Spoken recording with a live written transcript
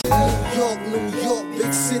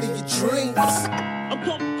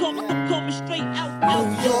I'm coming straight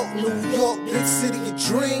out. New York, big city of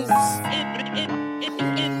dreams.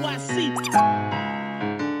 NYC.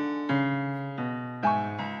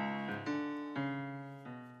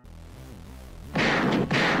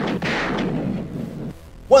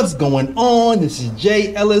 What's going on? This is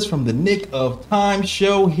Jay Ellis from the Nick of Time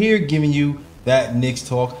show here, giving you that Knicks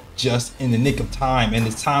talk just in the nick of time. And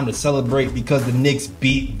it's time to celebrate because the Knicks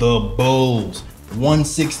beat the Bulls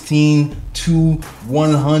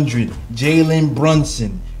 116-100. Jalen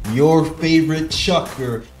Brunson, your favorite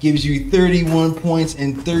chucker, gives you 31 points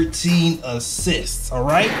and 13 assists. All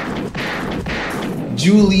right?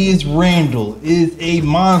 Julius Randle is a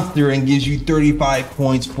monster and gives you 35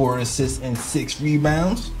 points, 4 assists, and 6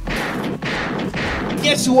 rebounds.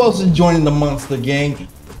 Guess who else is joining the monster gang?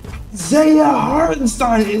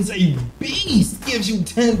 Hartenstein is a beast. Gives you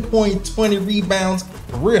 10 points, 20 rebounds,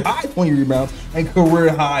 career high 20 rebounds, and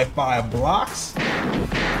career high 5 blocks.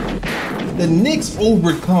 The Knicks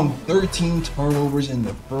overcome 13 turnovers in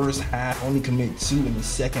the first half, only commit 2 in the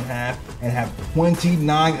second half, and have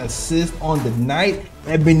 29 assists on the night.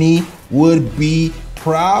 Ebony would be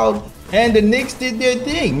proud. And the Knicks did their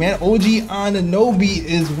thing, man. OG Anunoby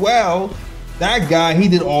as well. That guy, he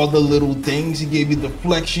did all the little things. He gave you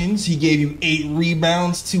deflections. He gave you 8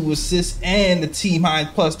 rebounds, 2 assists, and the team high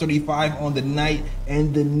plus 35 on the night.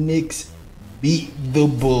 And the Knicks beat the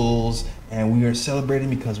Bulls. And we are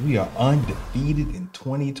celebrating because we are undefeated in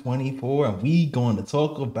 2024. And we going to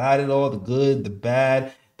talk about it all, the good, the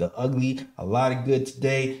bad, the ugly, a lot of good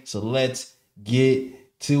today. So let's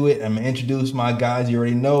get to it. I'm going to introduce my guys. You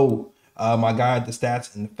already know my guy at the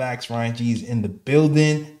Stats and the Facts, Ryan G, is in the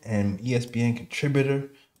building. And ESPN contributor,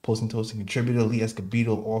 posting toasting contributor, Lee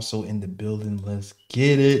Escobedo, also in the building. Let's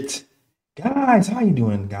get it. Guys, how you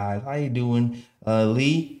doing, guys? How you doing?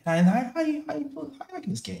 Lee, and how you liking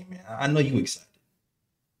this game, man? I know you excited.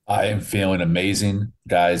 I am feeling amazing.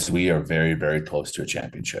 Guys, we are very, very close to a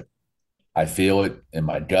championship. I feel it in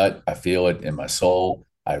my gut. I feel it in my soul.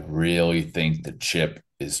 I really think the chip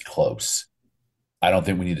is close. I don't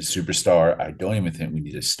think we need a superstar. I don't even think we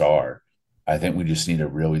need a star. I think we just need a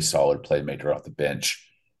really solid playmaker off the bench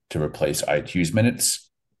to replace IQ's minutes.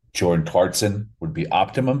 Jordan Clarkson would be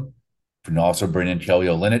optimum. If we can also bring in Kelly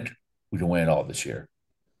Olynyk, we can win it all this year.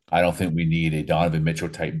 I don't think we need a Donovan Mitchell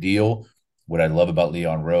type deal. What I love about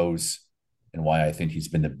Leon Rose and why I think he's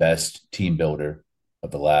been the best team builder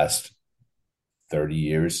of the last 30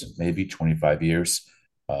 years, maybe 25 years,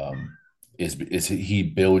 is he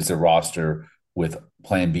builds the roster with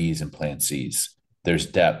plan Bs and plan Cs. There's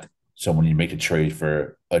depth. So when you make a trade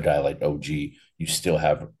for a guy like OG, you still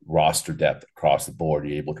have roster depth across the board.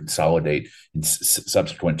 You're able to consolidate in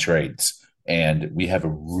subsequent trades. And we have a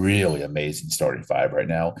really amazing starting five right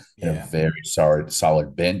now and a very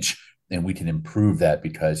solid bench. And we can improve that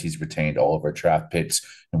because he's retained all of our draft picks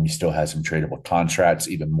and we still have some tradable contracts,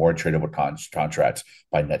 even more tradable contracts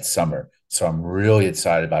by next summer. So I'm really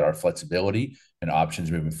excited about our flexibility and options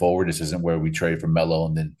moving forward. This isn't where we trade for Melo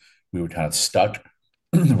and then we were kind of stuck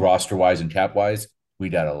roster-wise and cap-wise. We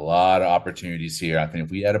got a lot of opportunities here. I think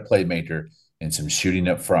if we had a playmaker and some shooting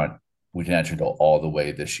up front, we can actually go all the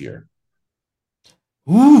way this year.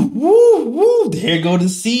 Woo, woo, woo. There go the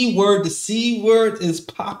C word. The C word is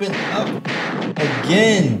popping up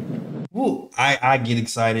again. Woo. I get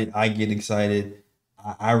excited. I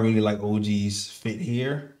really like OG's fit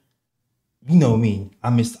here. You know me. I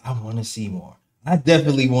want to see more. I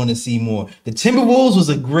definitely want to see more. The Timberwolves was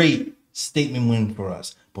a great statement win for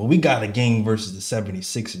us. But we got a game versus the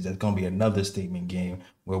 76ers. That's going to be another statement game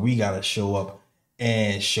where we got to show up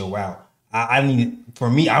and show out. I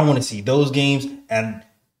want to see those games and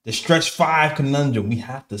the stretch 5 conundrum. We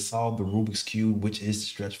have to solve the Rubik's Cube, which is the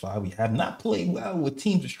stretch 5. We have not played well with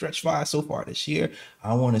teams with stretch 5 so far this year.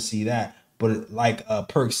 I want to see that. But like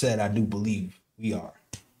Perk said, I do believe we are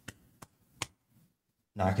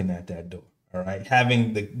knocking at that door. All right.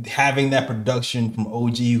 Having that production from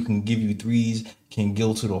OG who can give you threes, can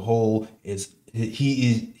go to the hole he's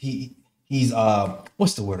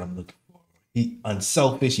what's the word I'm looking for? He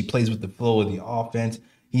unselfish. He plays with the flow of the offense.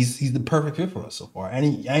 He's the perfect fit for us so far.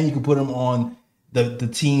 And you can put him on the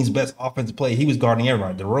team's best offensive play. He was guarding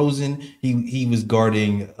everybody. DeRozan, he was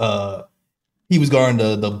guarding the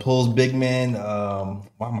Bulls big man.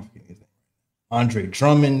 Why am I forgetting his name? Andre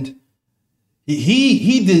Drummond.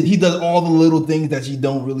 He does all the little things that you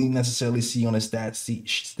don't really necessarily see on the stat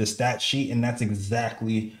sheet, and that's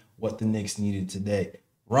exactly what the Knicks needed today.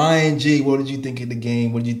 Ryan G, what did you think of the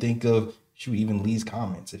game? What did you think of even Lee's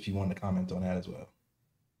comments, if you want to comment on that as well?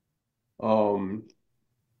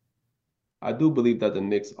 I do believe that the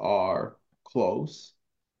Knicks are close.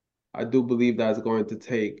 I do believe that it's going to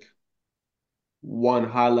take one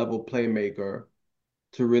high-level playmaker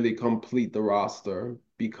to really complete the roster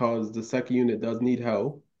because the second unit does need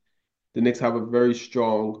help. The Knicks have a very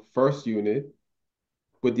strong first unit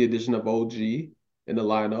with the addition of OG in the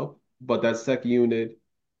lineup, but that second unit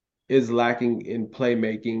is lacking in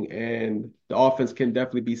playmaking, and the offense can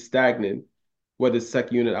definitely be stagnant with the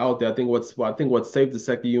second unit out there. I think what saved the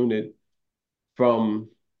second unit from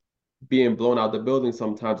being blown out the building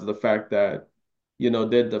sometimes is the fact that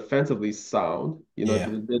they're defensively sound. Yeah.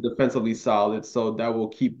 They're defensively solid, so that will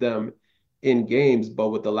keep them in games. But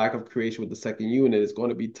with the lack of creation with the second unit, it's going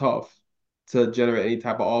to be tough to generate any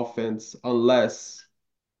type of offense unless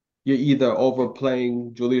you're either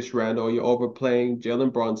overplaying Julius Randle or you're overplaying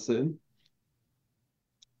Jalen Brunson.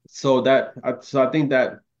 So I think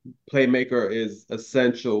that playmaker is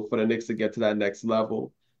essential for the Knicks to get to that next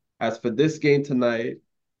level. As for this game tonight,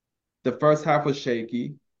 the first half was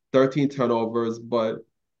shaky, 13 turnovers, but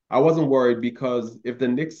I wasn't worried because if the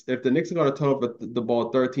Knicks are going to turn over the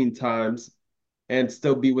ball 13 times and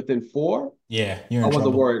still be within four, Yeah, you're I in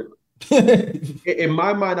wasn't trouble. worried. In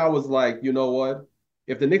my mind, I was like, you know what?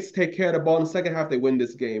 If the Knicks take care of the ball in the second half, they win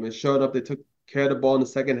this game. And sure enough, they took care of the ball in the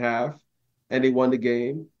second half and they won the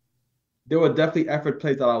game. There were definitely effort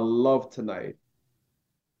plays that I loved tonight.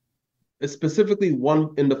 It's specifically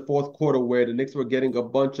one in the fourth quarter where the Knicks were getting a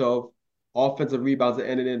bunch of offensive rebounds that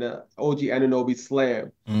ended in a OG Anunoby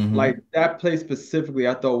slam. Hmm. Like that play specifically,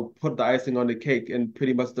 I thought put the icing on the cake and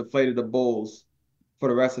pretty much deflated the Bulls for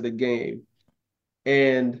the rest of the game.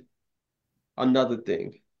 And another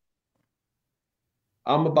thing,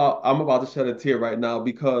 I'm about to shed a tear right now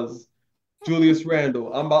because Julius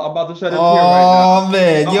Randle. I'm about to shed a tear right now. Oh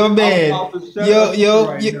man, I'm your I'm man, about to shed a tear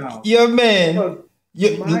right yo, now your man,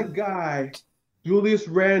 because my you, guy Julius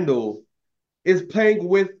Randle is playing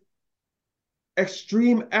with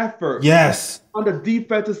extreme effort yes, on the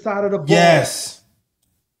defensive side of the ball. yes,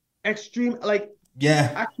 Extreme, like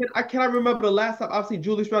yeah, I cannot remember the last time I've seen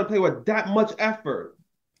Julius Randle play with that much effort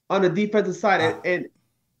on the defensive side. uh, And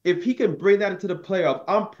if he can bring that into the playoffs,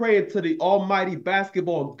 I'm praying to the almighty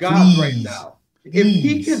basketball gods right please, now. If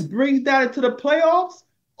he can please. bring that into the playoffs,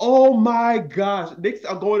 oh my gosh, Knicks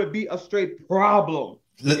are going to be a straight problem.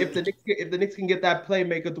 Look, If the Knicks can get that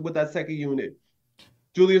playmaker with that second unit,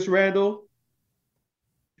 Julius Randle,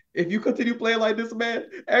 if you continue playing like this, man,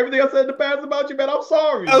 everything I said in the past about you, man, I'm I'm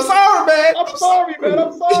sorry. sorry, man. I'm I'm sorry, man. sorry.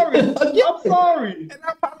 I'm sorry. I'm Again, sorry. and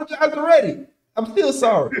I apologize already. I'm still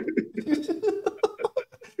sorry.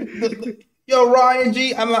 Yo, Ryan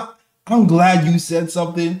G, I'm glad you said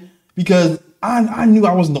something because I knew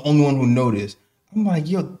I wasn't the only one who noticed. I'm like,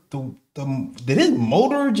 yo, did his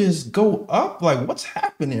motor just go up? Like, what's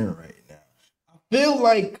happening right now? Feel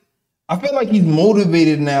like I feel like he's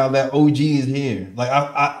motivated now that OG is here. Like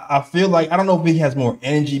I feel like I don't know if he has more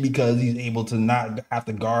energy because he's able to not have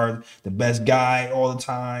to guard the best guy all the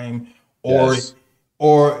time, or Yes.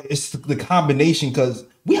 or it's the combination because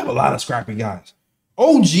we have a lot of scrappy guys.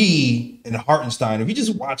 OG and Hartenstein, if you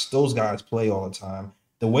just watch those guys play all the time,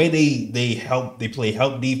 the way they play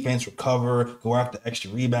help defense, recover, go after extra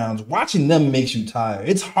rebounds, watching them makes you tired.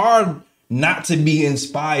 It's hard not to be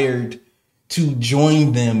inspired to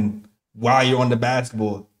join them while you're on the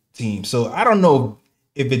basketball team. So I don't know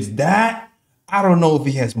if it's that. I don't know if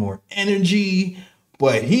he has more energy,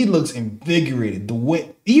 but he looks invigorated. The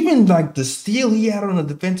way, even like the steal he had on the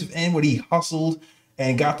defensive end, where he hustled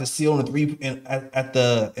and got the steal in the three at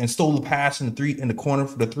the and stole the pass in the corner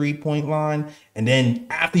for the 3 point line, and then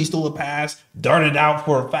after he stole the pass, darted out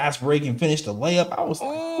for a fast break and finished the layup. I was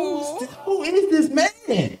like, who is this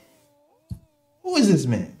man? Who is this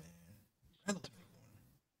man?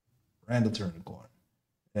 Randall turned the corner.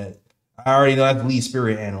 That I already know that's Lee's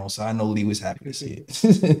spirit animal, so I know Lee was happy to see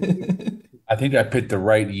it. I think I picked the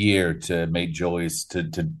right year to make Julius to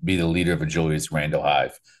be the leader of a Julius Randle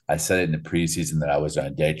Hive. I said it in the preseason that I was going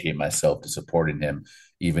to dedicate myself to supporting him,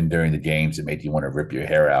 even during the games that made you want to rip your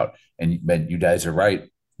hair out. And man, you guys are right.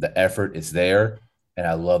 The effort is there, and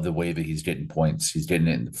I love the way that he's getting points. He's getting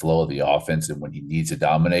it in the flow of the offense, and when he needs to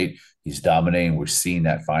dominate, he's dominating. We're seeing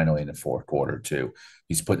that finally in the fourth quarter too.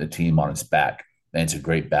 He's putting the team on his back, and it's a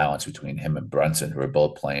great balance between him and Brunson, who are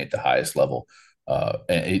both playing at the highest level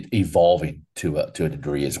and evolving to a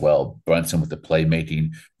degree as well. Brunson with the playmaking,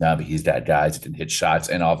 now that he's that guy that can hit shots,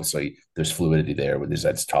 and obviously there's fluidity there with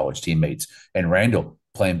his college teammates. And Randall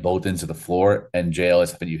playing both ends of the floor. And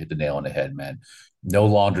JLS, I think you hit the nail on the head, man. No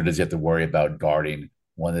longer does he have to worry about guarding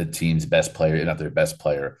one of the team's best player, not their best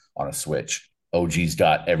player, on a switch. OG's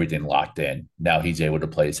got everything locked in. Now he's able to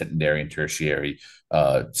play secondary and tertiary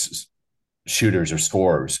shooters or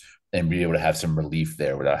scorers and be able to have some relief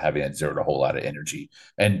there without having to exert a whole lot of energy.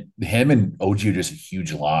 And him and OG are just a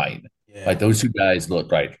huge line. Like Yeah. those two guys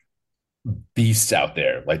look like beasts out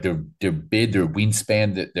there. Like they're big, their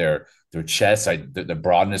wingspan, their chest, like the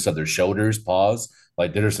broadness of their shoulders, paws.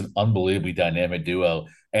 Like they're just an unbelievably dynamic duo.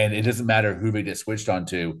 And it doesn't matter who they get switched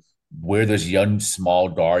onto. Where those young small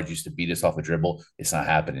guards used to beat us off a dribble, it's not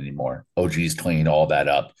happening anymore. OG's cleaning all that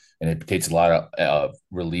up, and it takes a lot of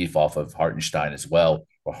relief off of Hartenstein as well.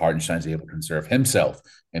 Where Hartenstein's able to conserve himself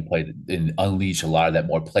and play and unleash a lot of that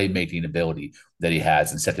more playmaking ability that he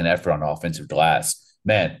has and second effort on offensive glass.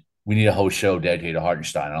 Man, we need a whole show dedicated to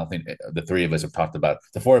Hartenstein. I don't think the three of us have talked about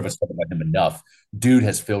the four of us talked about him enough. Dude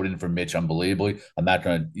has filled in for Mitch unbelievably. I'm not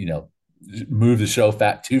going to, move the show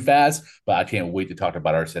too fast, but I can't wait to talk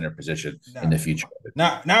about our center position in Now, the future.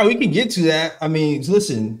 now we can get to that. I mean,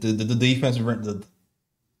 listen, the defensive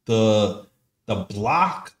the the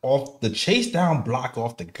block off the chase down block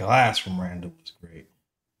off the glass from Randall was great.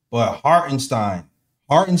 But Hartenstein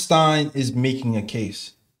is making a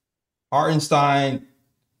case. Hartenstein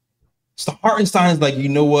Hartenstein's like, you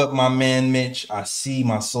know what, my man Mitch, I see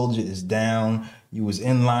my soldier is down. You was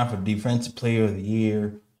in line for defensive player of the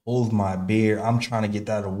year. Hold my beer. I'm trying to get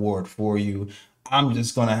that award for you. I'm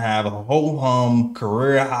just gonna have a whole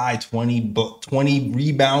career high 20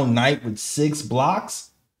 rebound night with 6 blocks.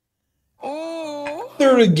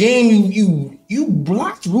 After the game, you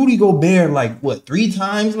blocked Rudy Gobert like what 3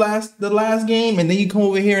 times the last game, and then you come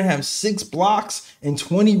over here and have 6 blocks and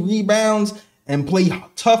 20 rebounds and play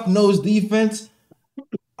tough nose defense.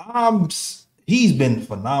 He's been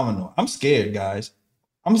phenomenal. I'm scared, guys.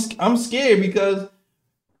 I'm scared because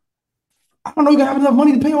I don't know if you have enough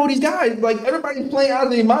money to pay all these guys. Like everybody's playing out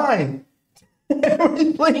of their mind.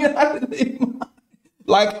 Everybody's playing out of their mind.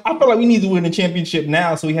 Like I feel like we need to win the championship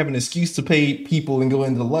now, so we have an excuse to pay people and go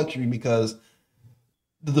into luxury because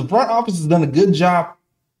the front office has done a good job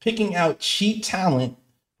picking out cheap talent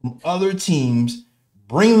from other teams,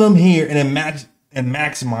 bring them here, and then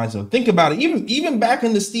maximize them. Think about it. Even back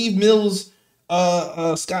in the Steve Mills,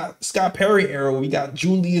 Scott Perry era, we got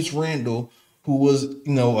Julius Randle, who was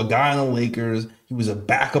a guy on the Lakers. He was a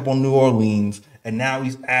backup on New Orleans, and now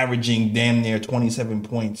he's averaging damn near 27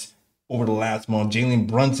 points over the last month. Jalen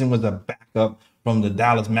Brunson was a backup from the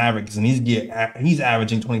Dallas Mavericks, and he's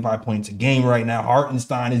averaging 25 points a game right now.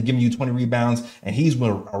 Hartenstein is giving you 20 rebounds, and he's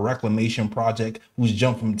with a reclamation project who's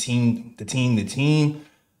jumped from team to team to team.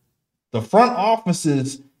 The front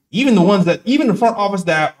offices, even the front office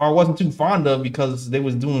that I wasn't too fond of because they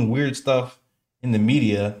was doing weird stuff in the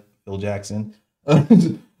media, Phil Jackson.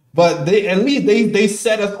 But they at least they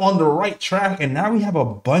set us on the right track, and now we have a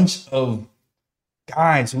bunch of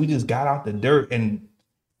guys who just got out the dirt and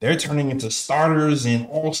they're turning into starters and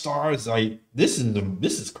all-stars. Like this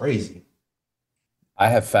is crazy. I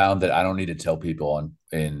have found that I don't need to tell people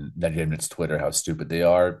in Negative Twitter how stupid they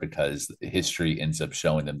are because history ends up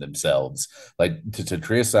showing them themselves. Like to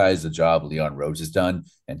criticize the job Leon Rose has done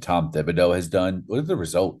and Tom Thibodeau has done, look at the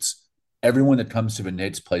results. Everyone that comes to the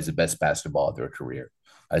Knicks plays the best basketball of their career.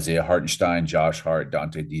 Isaiah Hartenstein, Josh Hart,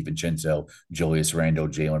 Dante DiVincenzo, Julius Randle,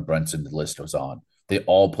 Jalen Brunson, the list goes on. They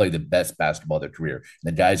all play the best basketball of their career.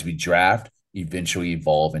 And the guys we draft eventually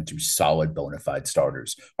evolve into solid bona fide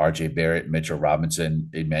starters. RJ Barrett, Mitchell Robinson,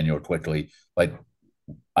 Emmanuel Quickly. Like,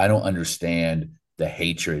 I don't understand the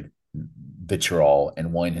hatred, vitriol,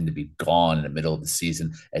 and wanting him to be gone in the middle of the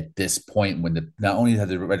season at this point when not only has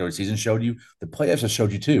the regular season showed you, the playoffs have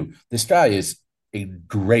showed you too. This guy is a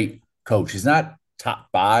great coach. He's not top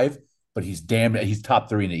 5, but he's top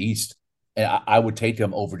 3 in the East. And I would take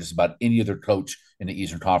him over just about any other coach in the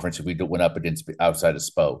Eastern Conference if we went up against outside of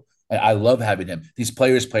Spo. And I love having him. These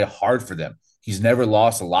players play hard for them. He's never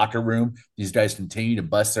lost a locker room. These guys continue to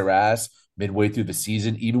bust their ass midway through the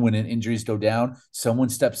season. Even when injuries go down, someone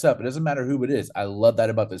steps up. It doesn't matter who it is. I love that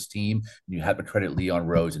about this team. You have to credit Leon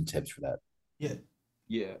Rose and Tibbs for that. Yeah.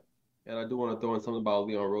 Yeah. And I do want to throw in something about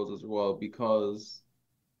Leon Rose as well, because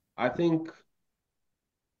I think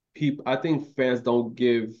fans don't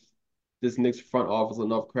give this Knicks front office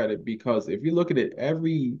enough credit, because if you look at it,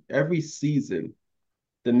 every season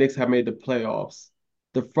the Knicks have made the playoffs,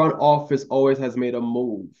 the front office always has made a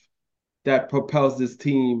move that propels this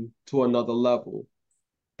team to another level.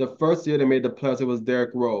 The first year they made the playoffs, it was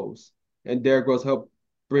Derrick Rose, and Derrick Rose helped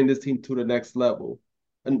bring this team to the next level.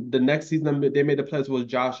 And the next season they made the playoffs was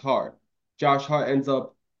Josh Hart. Josh Hart ends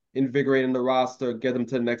up invigorating the roster, get them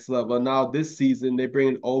to the next level. And now this season they bring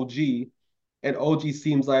in OG, and OG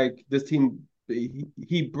seems like this team,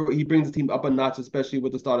 he brings the team up a notch, especially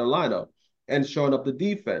with the starting lineup and showing up the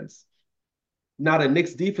defense. Now the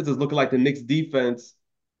Knicks defense is looking like the Knicks defense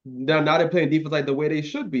Now they're playing defense like the way they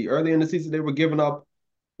should be. Early in the season, they were giving up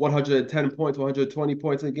 110 points, 120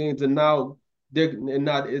 points in games, and now they're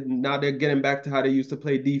getting back to how they used to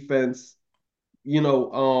play defense.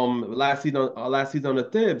 Last season on the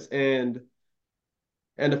Thibs, and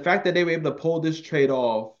the fact that they were able to pull this trade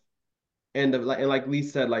off, and like Lee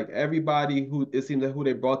said, like everybody who it seems like who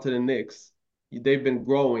they brought to the Knicks, they've been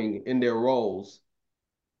growing in their roles,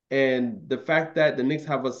 and the fact that the Knicks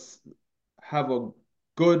have a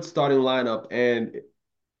good starting lineup, and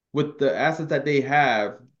with the assets that they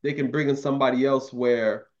have, they can bring in somebody else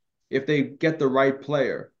where if they get the right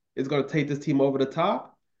player, it's going to take this team over the top.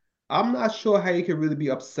 I'm not sure how you can really be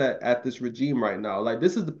upset at this regime right now. Like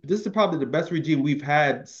this is probably the best regime we've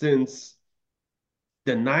had since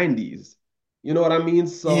the 90s. You know what I mean? Yeah,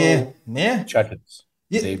 So yeah, Check-ins.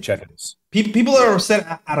 yeah. Dave check-ins. People are yeah,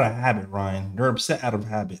 upset out of habit, Ryan. They're upset out of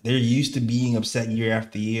habit. They're used to being upset year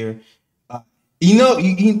after year. Uh,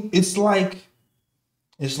 it's like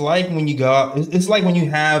when you go out. It's like when you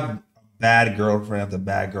have a bad girlfriend after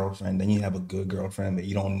bad girlfriend, then you have a good girlfriend, but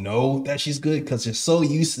you don't know that she's good because you're so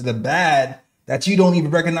used to the bad that you don't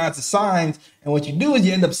even recognize the signs. And what you do is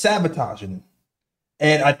you end up sabotaging it.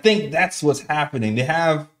 And I think that's what's happening. They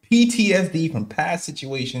have PTSD from past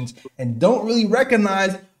situations and don't really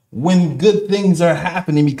recognize when good things are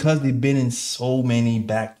happening because they've been in so many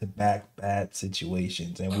back to back bad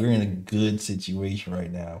situations. And we're in a good situation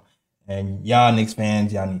right now. And y'all Knicks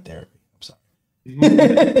fans, y'all need therapy. I'm sorry.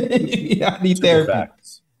 Y'all need Super therapy.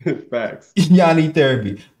 facts. facts. Y'all need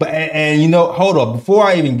therapy. But and hold up, before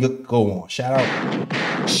I even go on, shout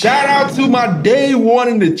out to my day one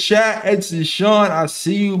in the chat, Edson Sean. I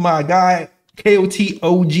see you, my guy. KOT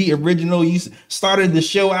OG original. You started the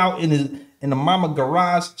show out in the mama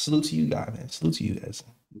garage. Salute to you, guys, man. Salute to you, Edson.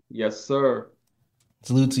 Yes, sir.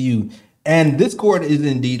 Salute to you. And Discord is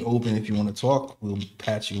indeed open if you want to talk. We'll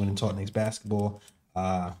patch you in and talk next basketball.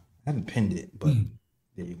 I haven't pinned it, but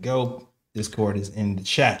there you go. Discord is in the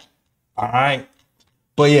chat. All right.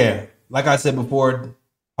 But yeah, like I said before,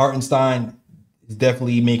 Hartenstein is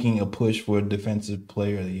definitely making a push for defensive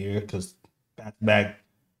player of the year because back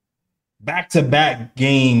to back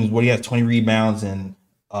games where he has 20 rebounds and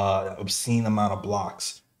obscene amount of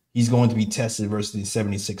blocks. He's going to be tested versus the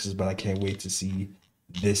 76ers, but I can't wait to see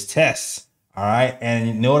this test. All right. And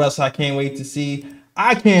you know what else I can't wait to see?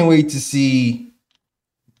 I can't wait to see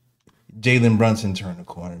Jalen Brunson turn the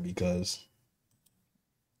corner because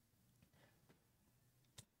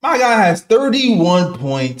my guy has 31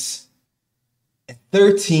 points and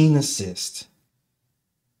 13 assists.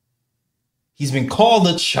 He's been called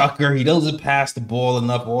a chucker. He doesn't pass the ball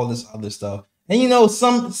enough, all this other stuff. And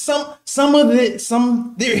some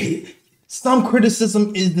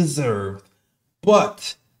criticism is deserved.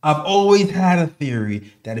 But I've always had a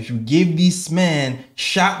theory that if you give these men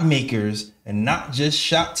shot makers and not just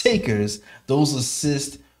shot takers, those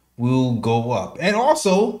assists will go up. And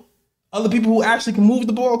also, other people who actually can move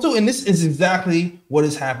the ball too. And this is exactly what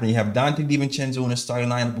is happening. You have Dante DiVincenzo in the starting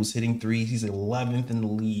lineup who's hitting threes. He's 11th in the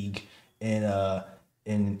league in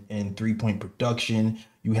 3-point production.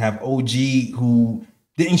 You have OG who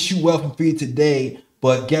didn't shoot well from three today,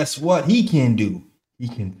 but guess what he can do? He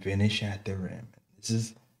can finish at the rim.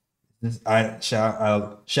 Shout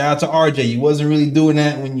out to RJ. You wasn't really doing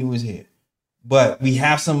that when you was here. But we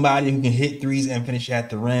have somebody who can hit threes and finish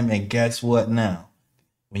at the rim. And guess what now?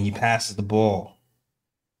 When he passes the ball,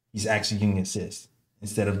 he's actually getting assists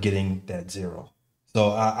instead of getting that zero.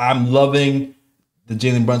 So I'm loving the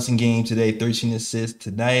Jalen Brunson game today. 13 assists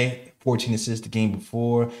tonight, 14 assists the game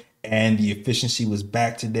before. And the efficiency was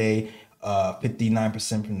back today.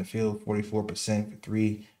 59% from the field, 44% for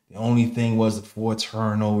three. The only thing was the 4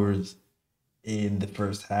 turnovers in the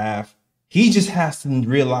first half. He just has to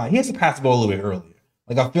realize he has to pass the ball a little bit earlier.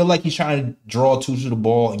 Like I feel like he's trying to draw two to the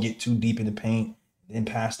ball and get too deep in the paint, then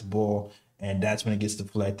pass the ball, and that's when it gets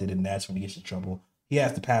deflected, and that's when he gets in trouble. He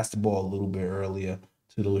has to pass the ball a little bit earlier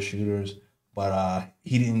to those shooters, but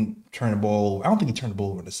he didn't turn the ball over. I don't think he turned the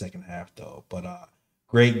ball over in the second half though. But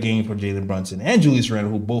great game for Jalen Brunson and Julius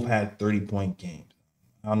Randle, who both had 30-point games.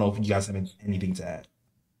 I don't know if you guys have anything to add.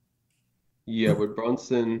 Yeah, with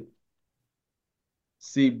Brunson,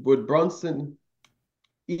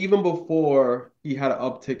 even before he had an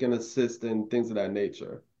uptick in assists and things of that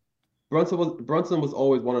nature, Brunson was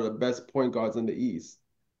always one of the best point guards in the East.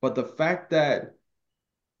 But the fact that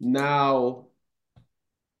now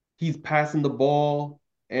he's passing the ball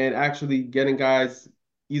and actually getting guys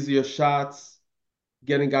easier shots,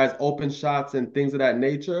 getting guys open shots and things of that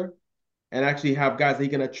nature, and actually have guys that he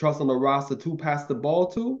can trust on the roster to pass the ball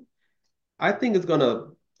to, I think it's gonna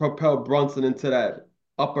propel Brunson into that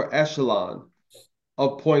upper echelon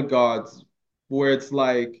of point guards where it's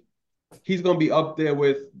like he's gonna be up there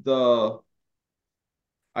with the,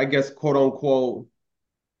 I guess, quote unquote,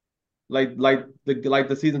 like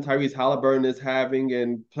the season Tyrese Halliburton is having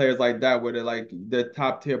and players like that where they're like the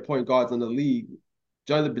top tier point guards in the league.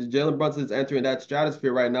 Jalen Brunson is entering that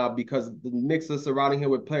stratosphere right now because the Knicks are surrounding him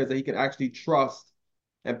with players that he can actually trust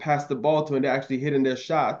and pass the ball to, and they're actually hitting their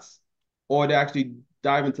shots, or they're actually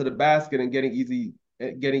diving to the basket and getting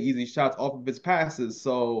easy shots off of his passes.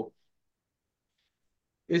 So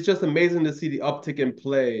it's just amazing to see the uptick in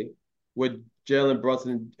play with Jalen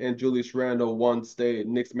Brunson and Julius Randle once the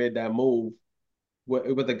Knicks made that move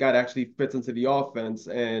with a guy that actually fits into the offense.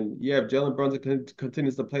 And yeah, if Jalen Brunson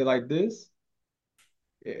continues to play like this,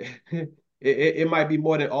 it might be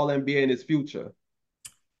more than all NBA in his future.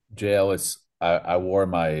 Jay Ellis, I wore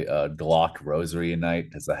my Glock rosary tonight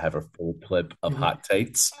because I have a full clip of hot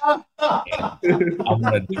takes. And I'm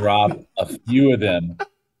going to drop a few of them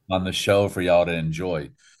on the show for y'all to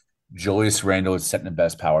enjoy. Julius Randle is setting the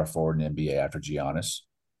best power forward in the NBA after Giannis.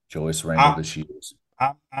 Julius Randle I, this year.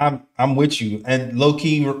 I'm with you, and low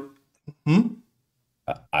key,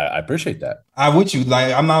 I appreciate that. I'm with you.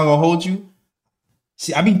 Like I'm not gonna hold you.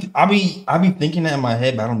 See, I be thinking that in my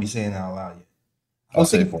head, but I don't be saying that out loud yet. I'll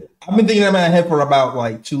say for it. I've been thinking that in my head for about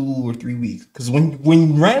like 2 or 3 weeks. Because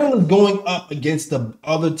when Randall is going up against the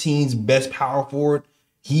other team's best power forward,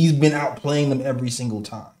 he's been outplaying them every single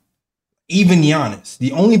time. Even Giannis.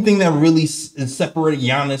 The only thing that really separated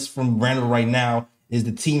Giannis from Randall right now is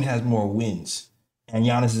the team has more wins, and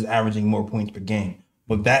Giannis is averaging more points per game.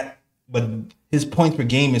 But his points per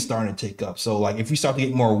game is starting to tick up. So like, if you start to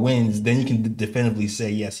get more wins, then you can definitively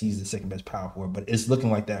say yes, he's the second best power forward. But it's looking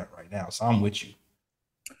like that right now. So I'm with you.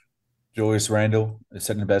 Julius Randle is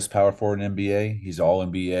setting the best power forward in NBA. He's all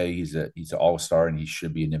NBA. He's an all star, and he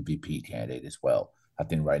should be an MVP candidate as well. I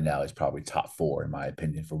think right now he's probably top four in my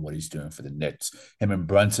opinion for what he's doing for the Knicks. Him and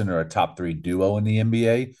Brunson are a top three duo in the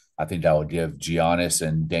NBA. I think that would give Giannis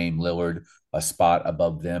and Dame Lillard a spot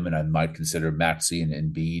above them, and I might consider Maxey and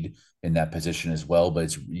Embiid in that position as well.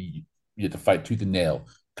 But you have to fight tooth and nail,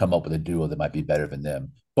 come up with a duo that might be better than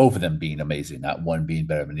them. Both of them being amazing, not one being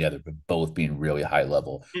better than the other, but both being really high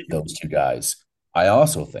level. Those two guys. I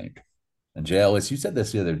also think, and JLS, you said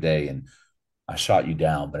this the other day, and I shot you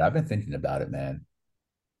down, but I've been thinking about it, man.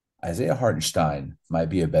 Isaiah Hartenstein might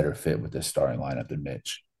be a better fit with this starting lineup than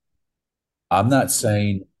Mitch. I'm not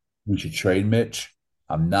saying we should trade Mitch.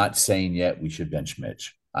 I'm not saying yet we should bench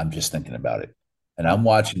Mitch. I'm just thinking about it. And I'm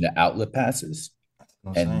watching the outlet passes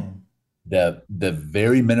I'm and saying. the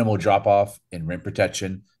very minimal drop off in rim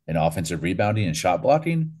protection and offensive rebounding and shot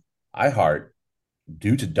blocking. I heart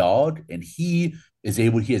due to dog, and he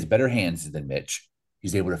has better hands than Mitch.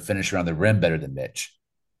 He's able to finish around the rim better than Mitch.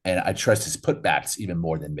 And I trust his putbacks even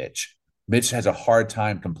more than Mitch. Mitch has a hard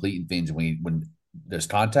time completing things when there's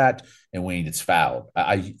contact and when he gets fouled.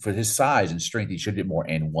 For his size and strength, he should get more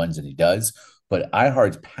and ones than he does. But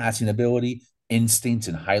Ihart's passing ability, instincts,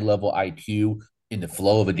 and high level IQ in the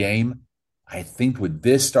flow of a game, I think with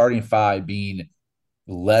this starting five being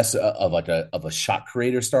less of like a shot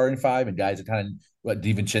creator starting five and guys that kind of what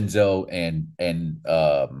DiVincenzo and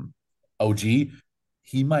OG,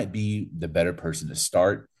 he might be the better person to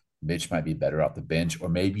start. Mitch might be better off the bench, or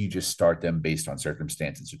maybe you just start them based on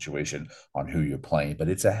circumstance and situation on who you're playing. But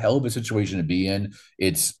it's a hell of a situation to be in.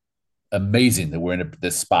 It's amazing that we're in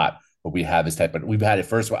this spot where we have this type of. We've had it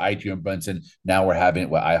first with IQ and Brunson. Now we're having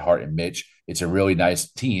it with iHeart and Mitch. It's a really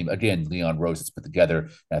nice team. Again, Leon Rose has put together,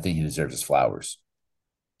 and I think he deserves his flowers.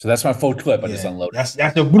 So that's my full clip. I just Yeah, unloaded. that's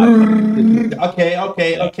the okay.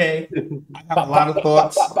 I have a lot of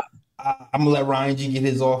thoughts. I'm gonna let Ryan G get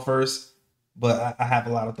his off first, but I have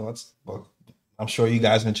a lot of thoughts. But I'm sure you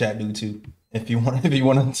guys in the chat do too. If you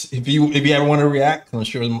ever want to react, I'm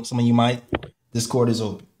sure some of you might. Discord is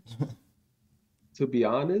open. To be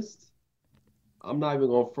honest, I'm not even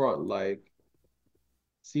gonna front. Like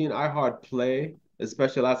seeing iHeart play,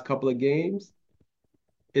 especially the last couple of games,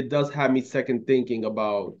 it does have me second thinking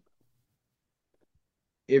about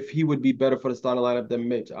if he would be better for the starting lineup than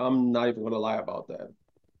Mitch. I'm not even gonna lie about that.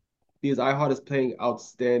 Because iHeart is playing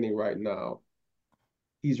outstanding right now.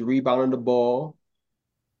 He's rebounding the ball.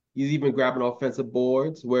 He's even grabbing offensive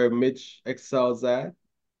boards where Mitch excels at.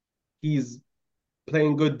 He's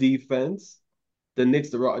playing good defense. The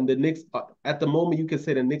Knicks at the moment you can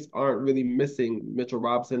say the Knicks aren't really missing Mitchell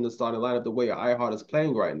Robinson in the starting lineup the way iHeart is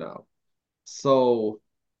playing right now. So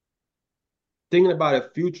thinking about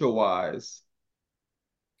it future wise,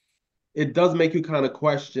 it does make you kind of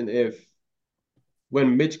question if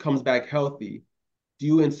when Mitch comes back healthy, do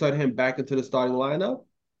you insert him back into the starting lineup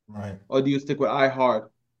Right. or do you stick with iHeart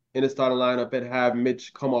in the starting lineup and have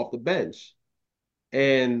Mitch come off the bench.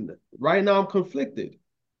 And right now I'm conflicted.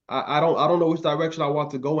 I don't know which direction I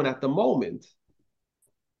want to go in at the moment.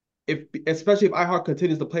 If especially if iHeart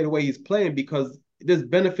continues to play the way he's playing, because there's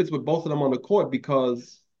benefits with both of them on the court.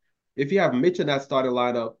 Because if you have Mitch in that starting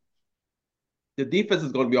lineup, the defense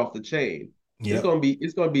is going to be off the chain. Yep.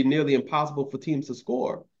 It's going to be nearly impossible for teams to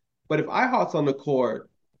score. But if iHeart's on the court,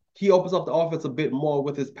 he opens up the offense a bit more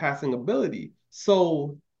with his passing ability.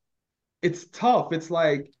 So it's tough. It's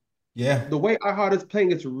like Yeah. the way iHeart is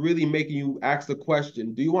playing, it's really making you ask the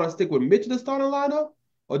question: do you want to stick with Mitch in the starting lineup,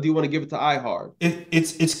 or do you want to give it to iHeart?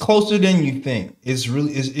 It's closer than you think. It's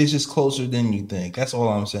just closer than you think. That's all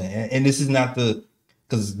I'm saying. And this is not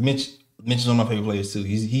because Mitch is one of my favorite players too.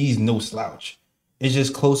 He's no slouch. It's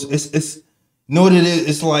just close. It's you know what it is?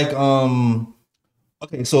 It's like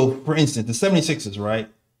okay, so for instance, the 76ers, right?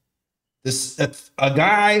 This a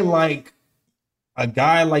guy like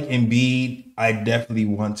Embiid, I definitely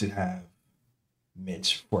want to have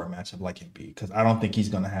Mitch for a matchup like Embiid because I don't think he's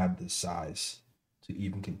gonna have the size to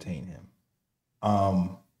even contain him.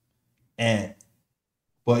 Um, and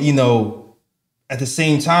but at the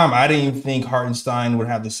same time, I didn't even think Hartenstein would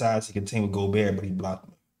have the size to contain with Gobert, but he blocked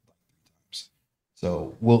him times.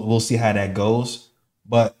 So we'll see how that goes.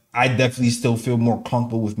 But I definitely still feel more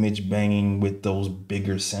comfortable with Mitch banging with those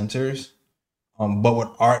bigger centers. But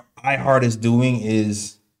what iHeart is doing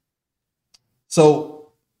is so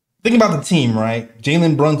think about the team, right?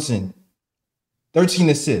 Jalen Brunson, 13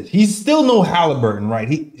 assists. He's still no Halliburton, right?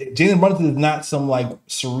 Jalen Brunson is not some like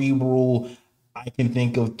cerebral, I can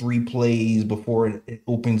think of 3 plays before it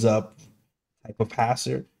opens up type of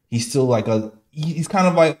passer. He's still like he's kind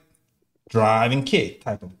of like drive and kick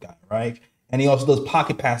type of guy, right? And he also does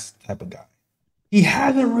pocket pass type of guy. He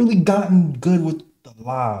hasn't really gotten good with the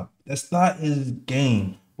lob. That's not his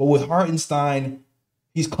game. But with Hartenstein,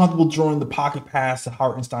 he's comfortable throwing the pocket pass to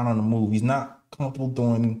Hartenstein on the move. He's not comfortable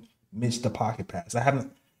throwing Mitch the pocket pass.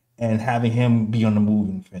 And having him be on the move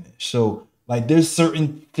and finish. So like there's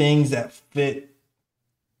certain things that fit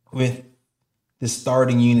with the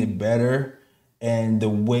starting unit better, and the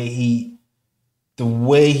way he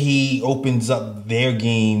opens up their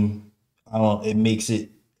game, it makes it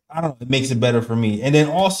better for me. And then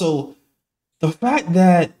also the fact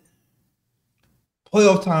that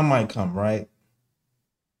playoff time might come, right?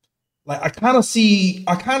 Like I kind of see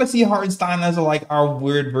Hartenstein as like our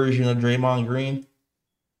weird version of Draymond Green,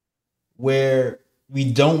 where we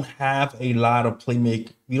don't have a lot of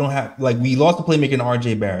playmaking. We don't have we lost the playmaker in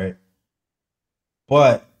RJ Barrett,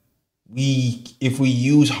 but if we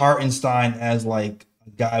use Hartenstein as like a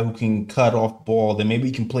guy who can cut off ball, then maybe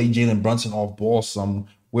we can play Jalen Brunson off ball some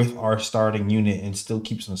with our starting unit and still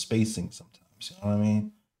keep some spacing sometimes. You know what I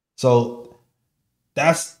mean? So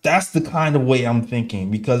that's the kind of way I'm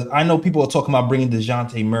thinking, because I know people are talking about bringing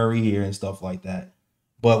DeJounte Murray here and stuff like that.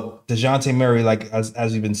 But DeJounte Murray, like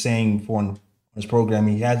as we've been saying before on this program,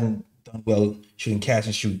 he hasn't done well shooting catch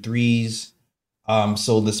and shoot threes.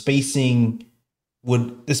 So the spacing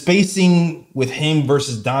with him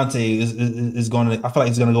versus Dante is going to, I feel like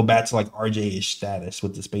it's going to go back to like RJ-ish status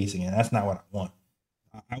with the spacing, and that's not what I want.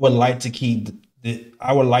 I would like to keep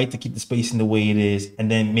the spacing the way it is,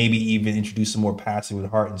 and then maybe even introduce some more passing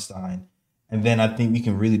with Hartenstein, and then I think we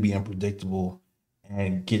can really be unpredictable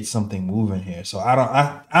and get something moving here. So I don't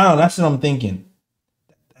know. That's what I'm thinking.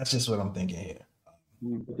 That's just what I'm thinking here.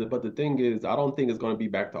 But the thing is, I don't think it's going to be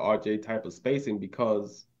back to RJ type of spacing,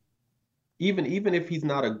 because even if he's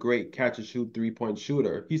not a great catch and shoot 3-point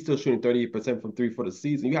shooter, he's still shooting 38% from 3 for the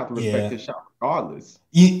season. You have to respect his shot regardless.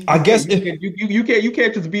 I guess you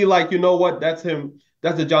can't just be like, you know what, that's him.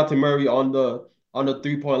 That's DeJounte Murray on the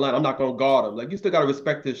 3-point line. I'm not gonna guard him. Like, you still gotta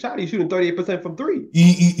respect his shot. He's shooting 38% from 3.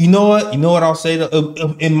 You know what? You know what I'll say though?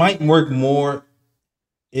 It might work more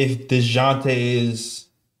if DeJounte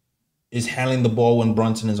is handling the ball when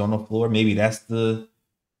Brunson is on the floor. Maybe that's the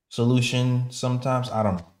solution sometimes. I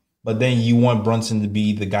don't know. But then you want Brunson to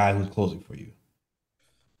be the guy who's closing for you.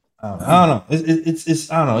 I don't know.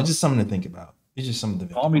 It's I don't know. It's just something to think about. It's just something to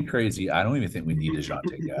think Call me crazy. I don't even think we need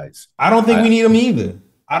DeJounte, guys. I don't think we need him either.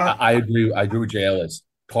 I agree. I agree with Jay Ellis.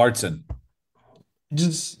 Clarkson.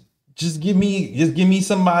 Just give me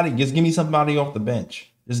somebody. Just give me somebody off the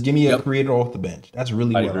bench. Just give me a creator off the bench. That's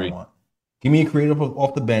really what I want. Give me a creator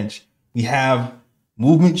off the bench. We have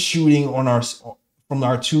movement shooting from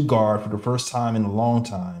our 2 guard for the first time in a long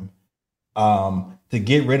time. To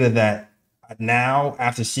get rid of that now,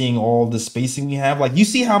 after seeing all the spacing we have, like you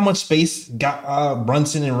see how much space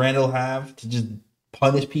Brunson and Randall have to just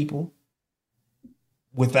punish people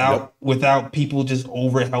without people just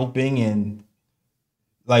over helping, and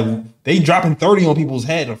Like they dropping 30 on people's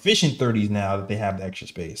head, efficient 30s now that they have the extra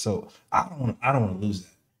space. So I don't want to lose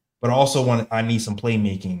that. But I also I need some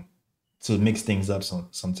playmaking to mix things up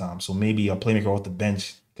sometimes. So maybe a playmaker off the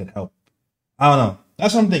bench could help. I don't know.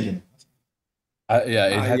 That's what I'm thinking. Yeah,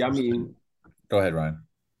 it has. I mean, Go ahead, Ryan.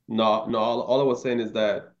 no, no. All I was saying is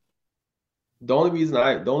that the only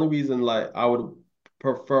reason like I would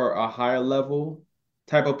prefer a higher level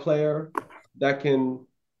type of player that can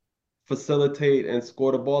facilitate and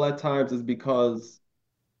score the ball at times is because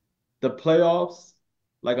the playoffs,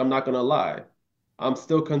 like I'm not gonna lie, I'm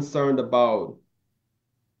still concerned about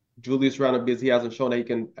Julius Randle because he hasn't shown that he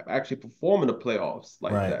can actually perform in the playoffs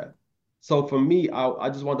like Right. that. So for me, I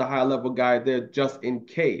just want the high level guy there just in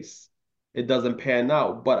case it doesn't pan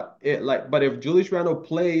out. But if Julius Randle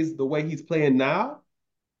plays the way he's playing now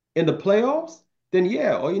in the playoffs, then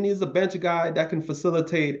yeah, all you need is a bench guy that can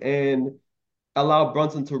facilitate and allow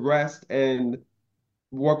Brunson to rest and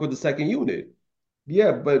work with the second unit.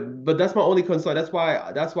 Yeah, but that's my only concern. That's why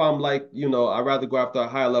I'm like, I'd rather go after a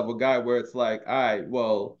higher level guy where it's like, all right,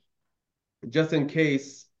 well, just in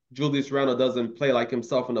case Julius Randle doesn't play like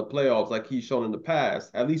himself in the playoffs like he's shown in the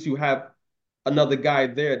past, at least you have another guy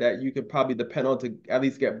there that you could probably depend on to at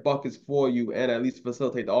least get buckets for you and at least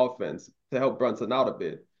facilitate the offense to help Brunson out a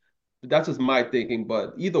bit. That's just my thinking.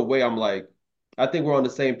 But either way, I'm like, I think we're on the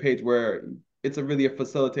same page where it's a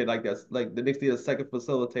facilitator like that's like the Knicks need a second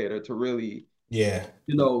facilitator to really, Yeah,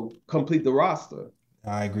 complete the roster.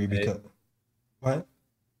 I agree because what?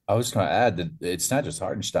 I was going to add that it's not just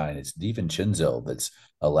Hartenstein, it's DiVincenzo that's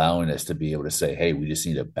allowing us to be able to say, hey, we just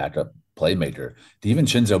need a backup playmaker.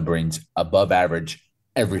 DiVincenzo brings above average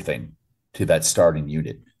everything to that starting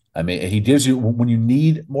unit. I mean, he gives you, when you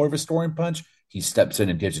need more of a scoring punch, he steps in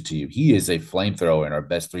and gives it to you. He is a flamethrower and our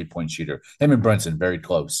best 3-point shooter. Him and Brunson, very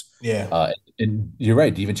close. Yeah. And you're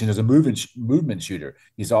right, DiVincenzo's a movement shooter.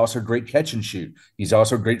 He's also a great catch and shoot. He's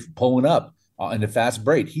also great for pulling up in the fast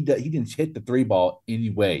break. He didn't hit the three ball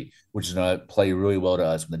anyway, which is going to play really well to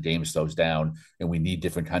us when the game slows down and we need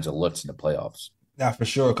different kinds of looks in the playoffs. Yeah, for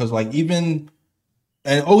sure. Because like even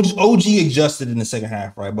and OG adjusted in the second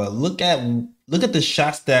half, right? But look at the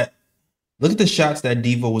shots that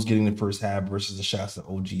Devo was getting in the first half versus the shots that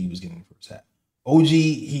OG was getting in the first half. OG,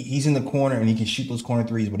 he's in the corner and he can shoot those corner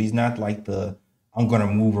threes, but he's not like the I'm gonna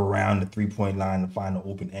move around the 3-point line to find the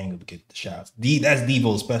open angle to get the shots. That's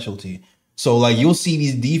Devo's specialty. So like you'll see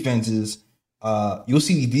these defenses try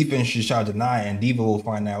to deny, and Devo will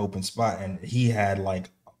find that open spot. And he had like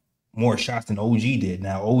more shots than OG did.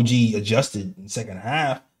 Now OG adjusted in the second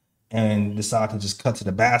half and decided to just cut to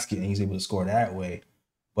the basket, and he's able to score that way.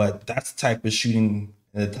 But that's the type of shooting,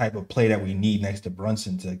 the type of play that we need next to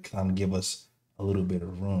Brunson to kind of give us a little bit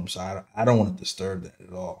of room. So I don't want to disturb that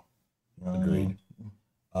at all. You know what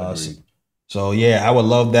I mean? So yeah, I would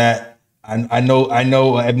love that. I know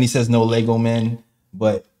Ebony says no Lego men,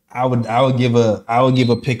 but I would give a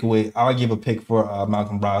pick away. I would give a pick for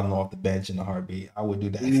Malcolm Brogdon off the bench in a heartbeat. I would do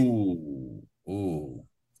that. Ooh.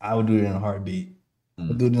 I would do it in a heartbeat. I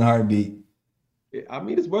would do it in a heartbeat. I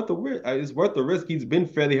mean, it's worth the risk. It's worth the risk. He's been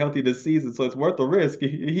fairly healthy this season, so it's worth the risk.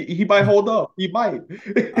 He might hold up. He might.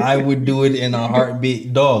 I would do it in a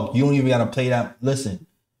heartbeat, dog. You don't even gotta play that. Listen,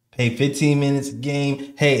 pay 15 minutes a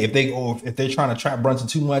game. Hey, if they're trying to trap Brunson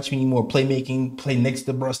too much, we need more playmaking. Play next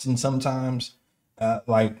to Brunson sometimes.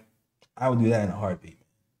 Like I would do that in a heartbeat.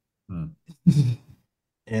 In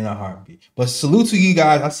a heartbeat. But salute to you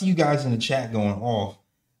guys. I see you guys in the chat going off.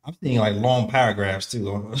 I'm seeing like long paragraphs too.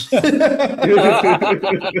 I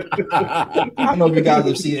don't know if you guys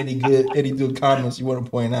have seen any good comments you want to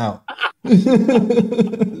point out.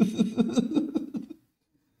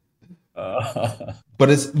 But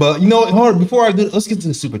you know, hold on, before I do, let's get to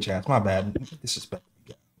the super chats. My bad, disrespect.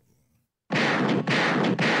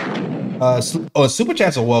 Super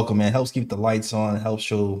chats are welcome, man. Helps keep the lights on. Helps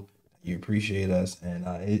show you appreciate us, and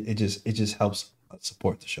it just helps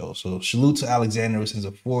support the show. So salute to Alexander who sends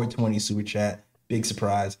a 420 super chat. Big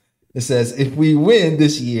surprise. It says, if we win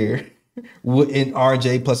this year, wouldn't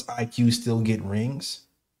RJ plus IQ still get rings?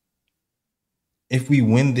 If we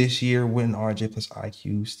win this year, wouldn't RJ plus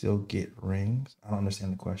IQ still get rings? I don't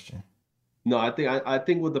understand the question. No, I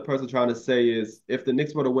think what the person trying to say is if the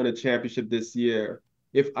Knicks were to win a championship this year,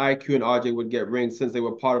 if IQ and RJ would get rings since they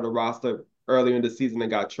were part of the roster earlier in the season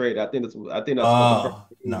and got traded. I think that's what the person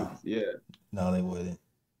no. Yeah. No, they wouldn't.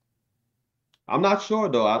 I'm not sure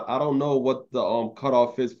though. I don't know what the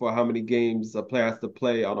cutoff is for how many games a player has to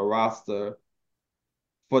play on a roster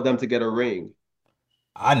for them to get a ring.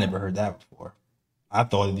 I never heard that before. I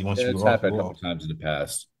thought once you It's were off, happened a couple times in the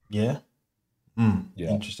past. Yeah. Yeah.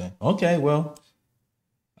 Interesting. Okay, well,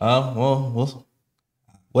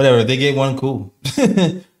 Whatever. They get one, cool.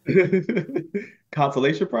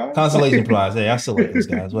 Consolation prize? Consolation prize. Hey, I still like those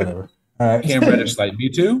guys. Whatever. All right. Cam Reddish like me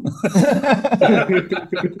too.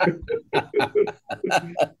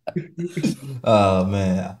 Oh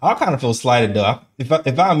man, I kind of feel slighted though.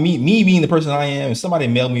 If I me being the person I am, if somebody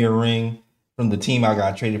mailed me a ring from the team I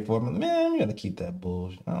got traded for, I'm like, man, you gotta keep that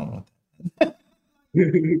bullshit. I don't want that.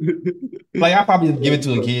 Like I probably give it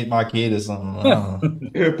to a kid, my kid or something. I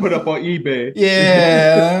don't know. Put up on eBay.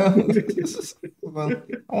 Yeah, I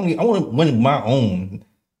want to win my own.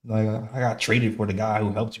 Like I got traded for the guy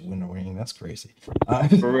who helped you win the ring. That's crazy.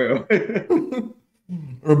 For real.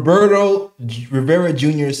 Roberto Rivera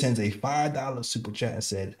Jr. sends a $5 super chat and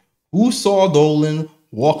said, "Who saw Dolan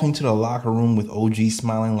walking to the locker room with OG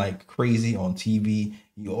smiling like crazy on TV?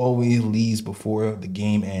 He always leaves before the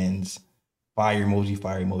game ends. Fire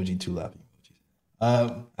emoji, two laughing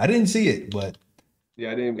emojis." I didn't see it, but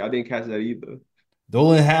Yeah, I didn't catch that either.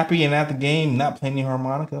 Dolan happy and at the game, not playing the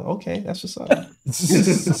harmonica. Okay, that's what's up.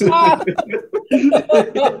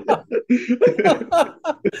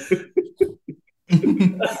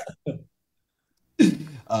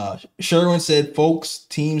 Sherwin said, "Folks,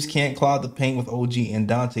 teams can't clog the paint with OG and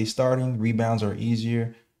Dante starting. Rebounds are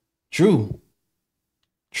easier." True.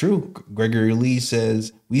 Gregory Lee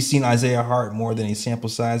says, "We've seen Isaiah Hart more than a sample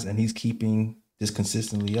size, and he's keeping this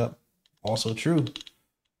consistently up." Also true.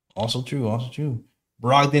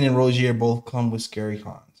 Brogdon and Rozier both come with scary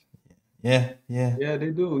cons. Yeah. Yeah, they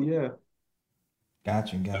do. Yeah.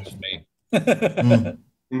 Got you. Me. Mm.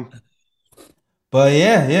 But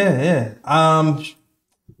yeah.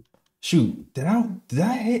 Shoot, did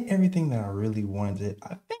I hit everything that I really wanted to hit?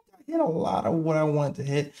 I think I hit a lot of what I wanted to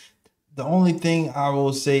hit. The only thing I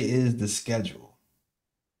will say is the schedule.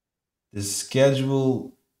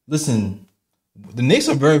 Listen, the Knicks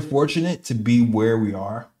are very fortunate to be where we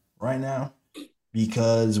are right now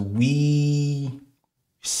because we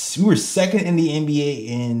were second in the NBA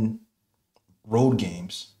in road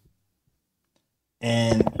games.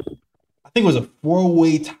 And I think it was a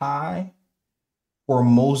 4-way tie for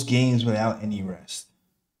most games without any rest.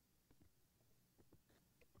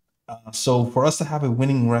 So for us to have a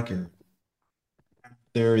winning record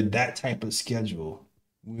after that type of schedule,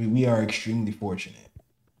 we are extremely fortunate.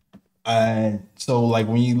 And so like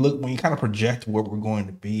when you kind of project what we're going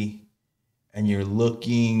to be and you're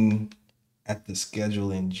looking at the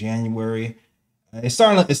schedule in January, it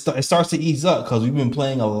starts to ease up because we've been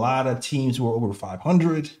playing a lot of teams who are over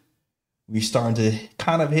 500. We're starting to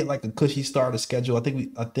kind of hit like a cushy start of schedule. I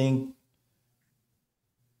think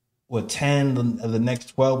what 10 of the next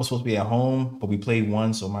 12 was supposed to be at home, but we played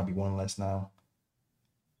one, so it might be one less now.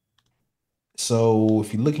 So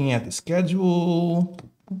if you're looking at the schedule,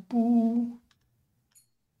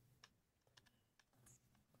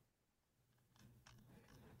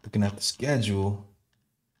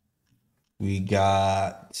 we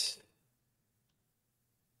got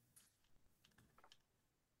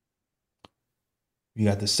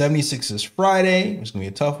the 76ers Friday. It's going to be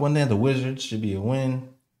a tough one there. The Wizards should be a win.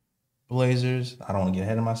 Blazers. I don't want to get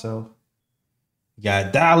ahead of myself. You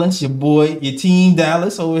got Dallas, your boy, your team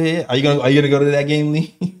Dallas over here. Are you gonna go to that game,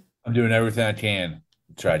 Lee? I'm doing everything I can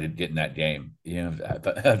to try to get in that game. You know, I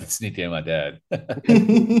have to sneak in my dad.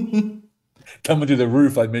 Coming through the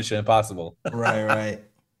roof like Mission Impossible. Right.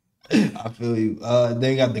 I feel you.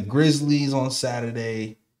 Then you got the Grizzlies on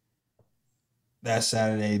Saturday. That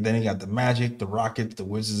Saturday. Then you got the Magic, the Rockets, the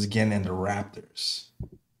Wizards again, and the Raptors.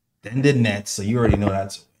 Then the Nets. So you already know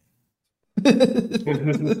that's a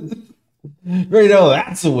win. You already know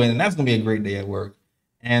that's a win, and that's gonna be a great day at work.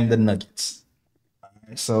 And the Nuggets.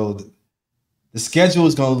 Right, so the schedule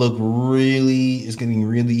is gonna look it's getting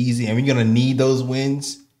really easy, and we're gonna need those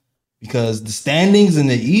wins because the standings in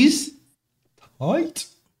the East tight.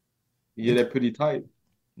 Yeah, they're pretty tight.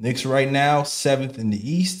 Knicks right now 7th in the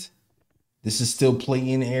East. This is still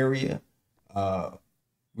play-in area.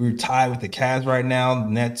 We're tied with the Cavs right now. The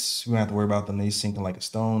Nets, we don't have to worry about them. They sinking like a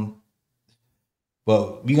stone.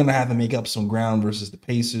 But we're gonna have to make up some ground versus the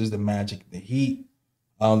Pacers, the Magic, the Heat.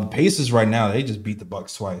 The Pacers right now, they just beat the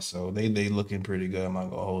Bucks twice, so they looking pretty good. I'm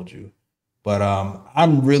not gonna hold you. But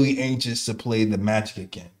I'm really anxious to play the Magic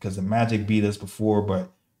again because the Magic beat us before,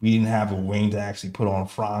 but we didn't have a wing to actually put on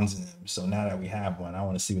Franz in them. So now that we have one, I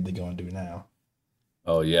want to see what they're going to do now.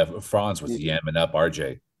 Oh yeah, Franz was yamming up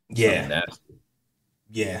RJ. Yeah,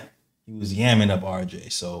 he was yamming up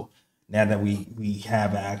RJ. So now that we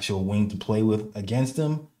have an actual wing to play with against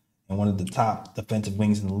him and one of the top defensive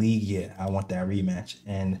wings in the league, yeah, I want that rematch.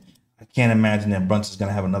 And I can't imagine that Brunson's going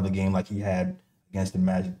to have another game like he had against the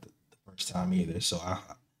Magic the first time either. So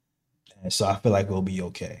I feel like we'll be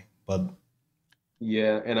okay. But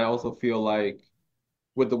Yeah, and I also feel like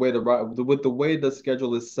with the way the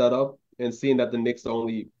schedule is set up and seeing that the Knicks are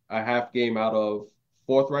only a half game out of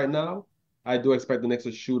fourth right now, I do expect the Knicks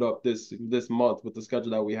to shoot up this month with the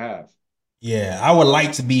schedule that we have. Yeah, I would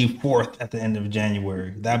like to be fourth at the end of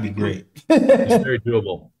January. That'd be great. It's very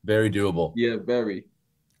doable. Very doable. Yeah, very.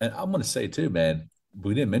 And I'm going to say too, man,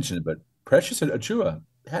 we didn't mention it, but Precious Achua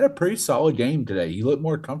had a pretty solid game today. He looked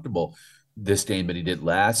more comfortable this game than he did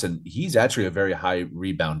last, and he's actually a very high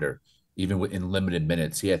rebounder, even in limited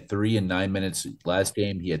minutes. He had 3 in 9 minutes last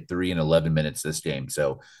game. He had 3 in 11 minutes this game.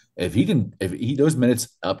 So if he those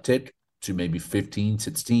minutes uptick to maybe 15,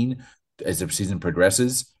 16 as the season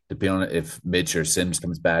progresses, depending on if Mitch or Sims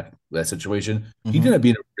comes back, that situation, he's Mhm. going to be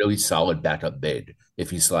in a really solid backup bid if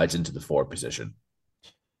he slides into the forward position.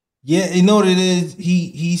 Yeah, you know what it is?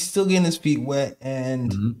 He's still getting his feet wet,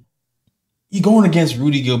 and Mhm. he going against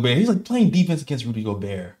Rudy Gobert. He's like playing defense against Rudy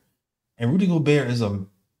Gobert, and Rudy Gobert is a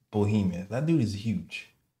behemoth. That dude is huge.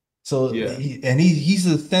 So Yeah. he's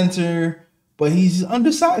a center, but he's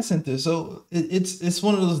undersized center. So it's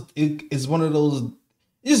one of those it's one of those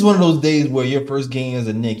it's one of those days where your first game as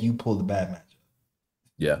a Nick, you pull the bad match.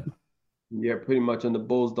 Yeah. Yeah, pretty much. And the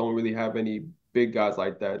Bulls don't really have any big guys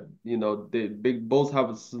like that. The big Bulls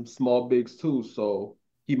have some small bigs too, so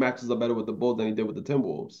he matches up better with the Bulls than he did with the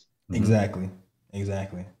Timberwolves. Mhm. Exactly.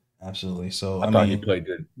 Exactly. Absolutely. So I I thought he mean, played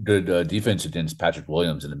good defense against Patrick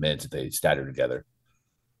Williams in the minutes that they staggered together.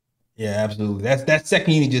 yeah, absolutely. That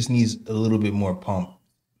second unit just needs a little bit more pump,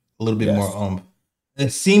 a little bit more Yes.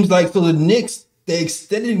 It seems like so the Knicks they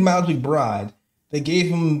extended Miles McBride. They gave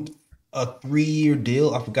him a 3-year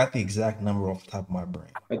deal. I forgot the exact number off the top of my brain.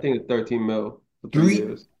 I think it's 13 mil for three Three,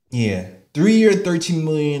 years. yeah, 3 year, 13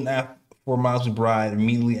 million for Miles McBride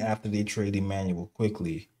immediately after they traded Emmanuel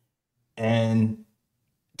quickly. And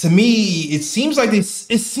to me, it seems like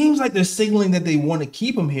they're signaling that they want to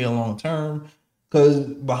keep him here long term. Because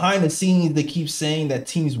behind the scenes, they keep saying that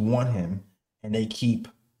teams want him, and they keep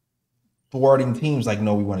thwarting teams like,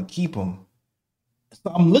 no, we want to keep him.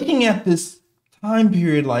 So I'm looking at this time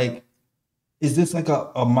period like, is this like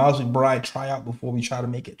a Miles McBride tryout before we try to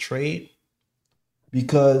make a trade?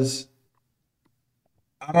 Because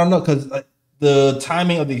I don't know, because the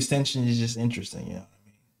timing of the extension is just interesting, you know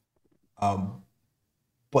what I mean?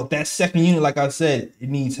 But that second unit, like I said, it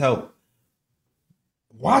needs help.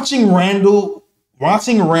 Watching Randall,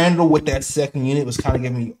 watching Randall with that second unit was kind of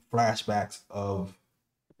giving me flashbacks of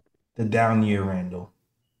the down year Randall,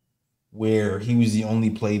 where he was the only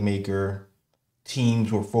playmaker.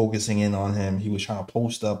 Teams were focusing in on him. He was trying to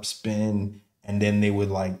post up, spin, and then they would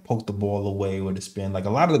like poke the ball away with a spin. Like a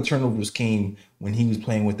lot of the turnovers came when he was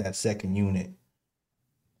playing with that second unit,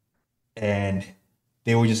 and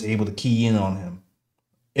they were just able to key in on him.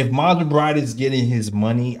 If Miles McBride is getting his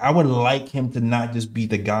money, I would like him to not just be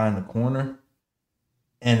the guy in the corner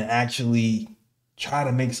and actually try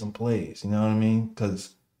to make some plays. You know what I mean?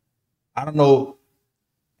 Because I don't know.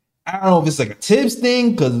 I don't know if it's like a Tibbs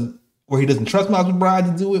thing because where he doesn't trust Miles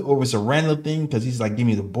McBride to do it, or if it's a random thing because he's like, give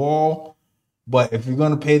me the ball. But if you're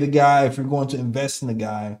going to pay the guy, if you're going to invest in the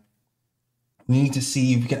guy, we need to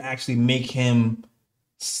see if we can actually make him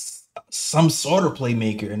some sort of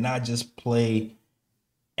playmaker and not just play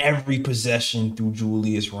every possession through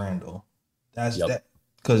Julius Randle. That's Yep. that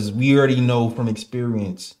because we already know from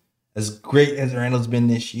experience, as great as Randle's been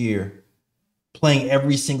this year, playing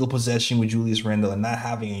every single possession with Julius Randle and not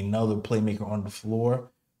having another playmaker on the floor,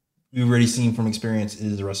 we've already seen from experience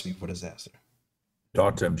is a recipe for disaster.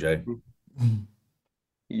 Talk to him, Jay.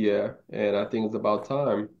 Yeah, and I think it's about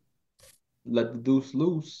time. Let the deuce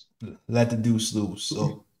loose. Let the deuce loose.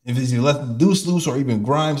 So if it's you let the deuce loose or even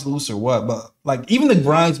Grimes loose or what, but like even the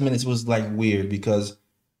Grimes minutes was like weird because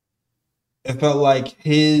it felt like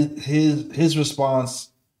his response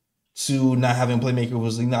to not having a playmaker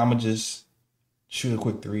was like, no, I'm gonna just shoot a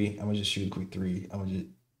quick three. I'm gonna just shoot a quick three. I'm gonna just,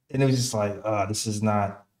 and it was just like, this is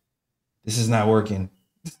not working.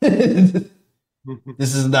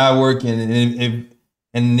 This is not working. And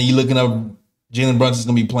and you looking up Jalen Brunson's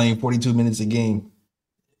gonna be playing 42 minutes a game.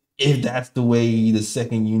 If that's the way the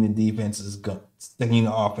second unit defense is going, second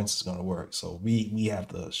unit offense is gonna work. So we have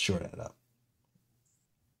to shore that up.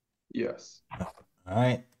 Yes. All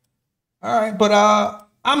right. All right, but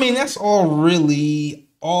I mean that's all really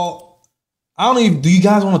all. I don't even. Do you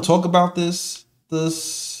guys want to talk about the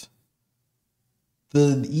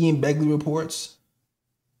Ian Begley reports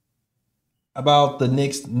about the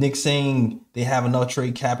Knicks saying they have enough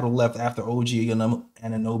trade capital left after OG and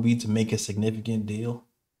Anunoby to make a significant deal?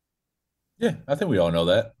 Yeah, I think we all know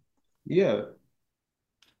that. Yeah.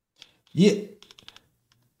 Yeah,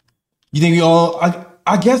 you think we all?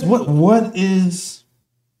 I guess what is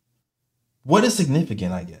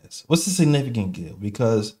significant, I guess? What's the significant deal?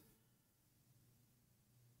 Because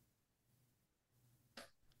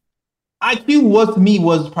IQ was to me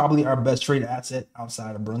was probably our best trade asset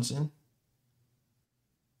outside of Brunson.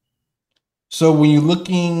 So when you're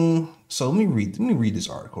looking, so let me read this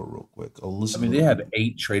article real quick. Or I listen mean, a they little have bit.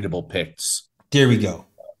 8 tradable picks. There we go.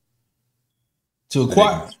 To The Knicks.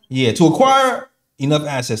 acquire, yeah, to acquire enough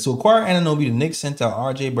assets. To acquire Anunoby, the Knicks sent out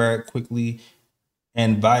RJ Barrett quickly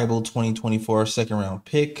and valuable 2024 second round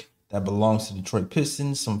pick that belongs to Detroit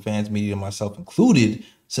Pistons. Some fans, media, myself included,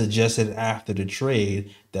 suggested after the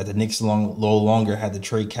trade that the Knicks no longer had the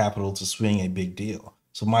trade capital to swing a big deal.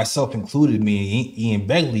 So myself included, me, Ian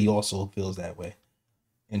Begley also feels that way.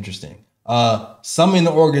 Interesting. Some in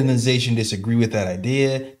the organization disagree with that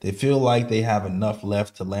idea. They feel like they have enough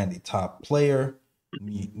left to land a top player.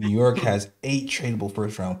 New York has 8 tradable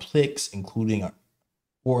first round picks, including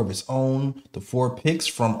 4 of its own. The 4 picks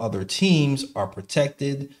from other teams are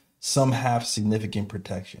protected. Some have significant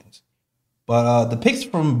protections. But the picks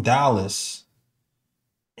from Dallas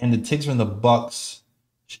and the picks from the Bucks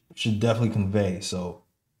should definitely convey. So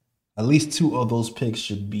at least 2 of those picks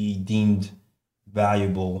should be deemed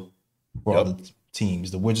valuable for other Yep.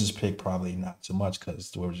 teams. The Wizards pick probably not so much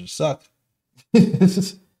because the Wizards suck.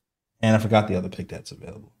 And I forgot the other pick that's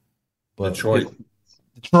available. But Detroit.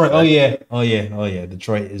 Detroit, oh That, yeah, oh yeah, oh yeah.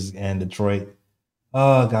 Detroit.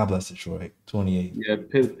 Oh, God bless Detroit. 28. Yeah,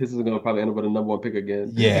 Pistons are gonna probably end up with a number one pick again.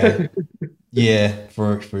 Yeah, yeah,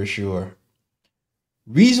 for sure.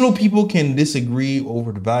 Reasonable people can disagree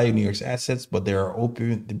over the value of New York's assets, but there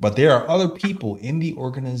are other people in the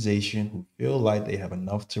organization who feel like they have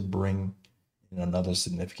enough to bring in another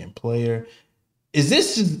significant player. Is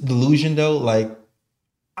this just delusion though? Like,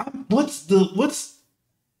 what's I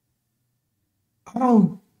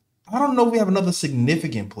don't I don't know if we have another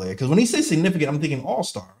significant player because when he says significant, I'm thinking all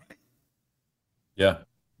star. Right? yeah.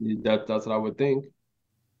 That's what I would think.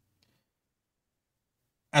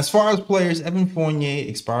 As far as players, Evan Fournier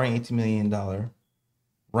expiring $18 million.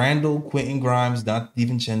 Randall, Quentin Grimes, Dante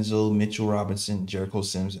DiVincenzo, Mitchell Robinson, Jericho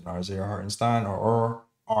Sims, and Isaiah Hartenstein are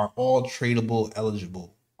all tradable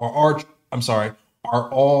eligible. Are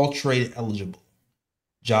all trade eligible.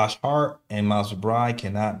 Josh Hart and Miles McBride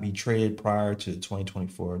cannot be traded prior to the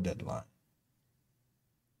 2024 deadline.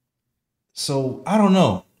 So I don't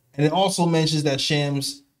know. And it also mentions that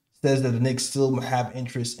Shams says that the Knicks still have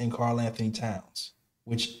interest in Karl Anthony Towns,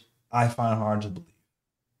 which I find hard to believe.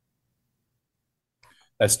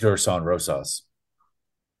 That's Dursan Rosas.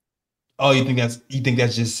 Oh, you think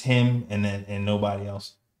that's just him and nobody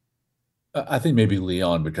else? I think maybe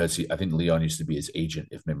Leon because I think Leon used to be his agent,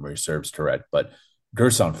 if memory serves correct. But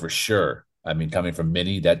Gerson for sure. I mean, coming from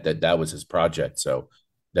Mini, that was his project, so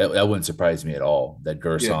that wouldn't surprise me at all. That Yeah.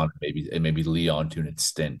 Gerson maybe Leon to an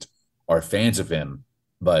extent are fans of him,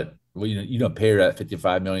 but well, you don't pay that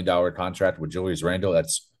 $55 million contract with Julius Randle.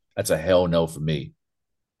 That's a hell no for me.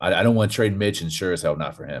 I don't want to trade Mitch, and sure as hell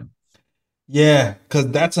not for him. Yeah, because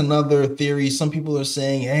that's another theory. Some people are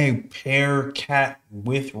saying, hey, pair Cat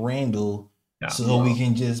with Randall No, so we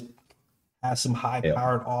can just have some high yeah.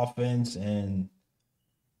 powered offense and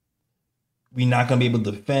we're not going to be able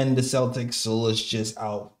to defend the Celtics. So let's just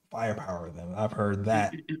out firepower them. I've heard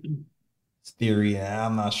that theory, and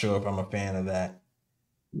I'm not sure if I'm a fan of that.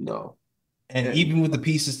 No. And even with the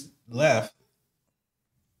pieces left,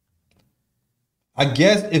 I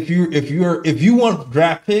guess if you want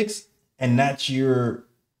draft picks and that's your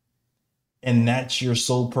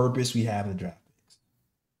sole purpose, we have the draft picks.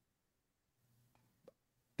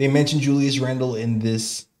 They mentioned Julius Randle in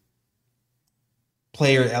this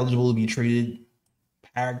player eligible to be traded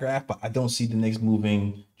paragraph, but I don't see the Knicks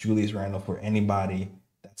moving Julius Randle for anybody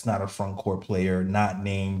that's not a front court player, not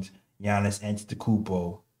named Giannis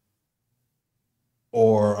Antetokounmpo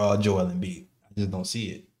or Joel Embiid. I just don't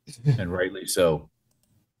see it. And rightly so.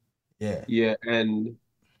 Yeah. Yeah, and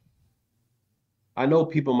I know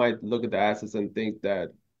people might look at the assets and think that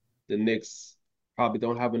the Knicks probably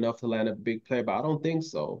don't have enough to land a big player, but I don't think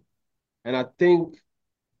so. And I think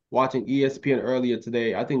watching ESPN earlier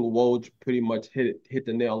today, I think Woj pretty much hit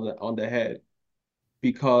the nail on the head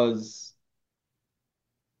because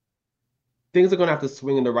things are gonna have to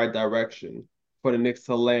swing in the right direction for the Knicks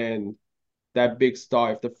to land that big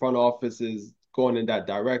star if the front office is going in that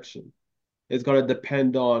direction. It's gonna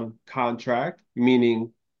depend on contract,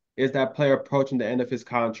 meaning is that player approaching the end of his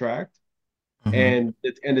contract? Mm-hmm. And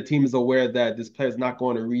the team is aware that this player is not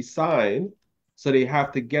going to re-sign, so they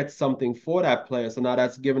have to get something for that player. So now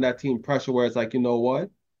that's giving that team pressure where it's like, you know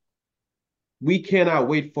what? We cannot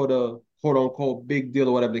wait for the quote unquote big deal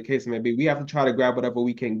or whatever the case may be. We have to try to grab whatever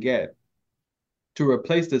we can get to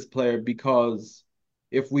replace this player because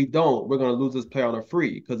if we don't, we're going to lose this player on a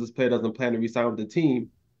free because this player doesn't plan to resign with the team.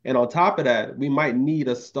 And on top of that, we might need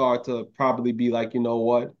a star to probably be like, you know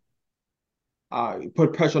what,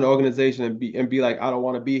 put pressure on the organization and be like, I don't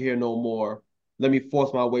want to be here no more. Let me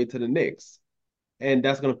force my way to the Knicks. And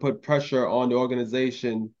that's going to put pressure on the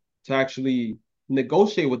organization to actually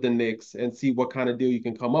negotiate with the Knicks and see what kind of deal you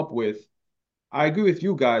can come up with. I agree with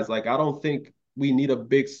you guys. Like, I don't think we need a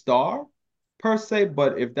big star per se,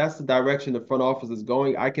 but if that's the direction the front office is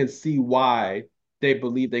going, I can see why they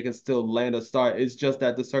believe they can still land a star. It's just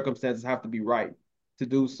that the circumstances have to be right to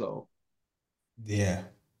do so. Yeah.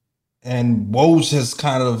 And Woj has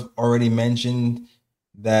kind of already mentioned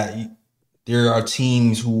that there are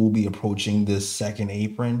teams who will be approaching this second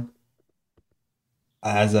apron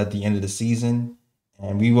as at the end of the season.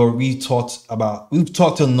 And we've talked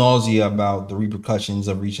to nausea about the repercussions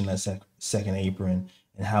of reaching that second apron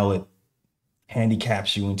and how it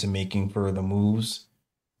handicaps you into making further moves.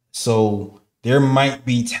 So there might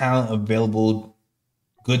be good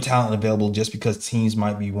talent available, just because teams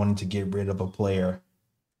might be wanting to get rid of a player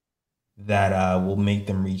that will make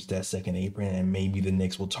them reach that second apron, and maybe the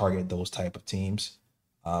Knicks will target those type of teams.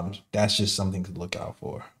 That's just something to look out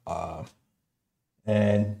for.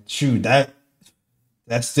 And shoot, that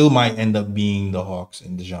still might end up being the Hawks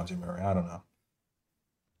and DeJounte Murray. I don't know.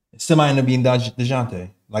 It still might end up being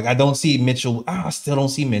DeJounte. Like, I don't see Mitchell. I still don't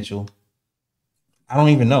see Mitchell. I don't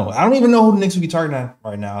even know. I don't even know who the Knicks would be targeting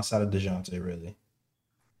right now outside of DeJounte, really.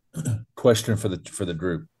 Question for the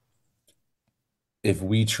group. If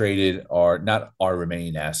we traded our not our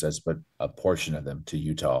remaining assets, but a portion of them to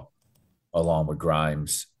Utah, along with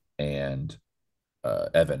Grimes and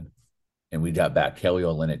Evan, and we got back Kelly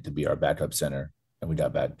Olynyk to be our backup center, and we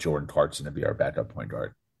got back Jordan Clarkson to be our backup point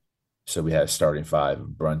guard. So we had starting five: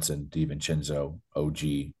 Brunson, DiVincenzo,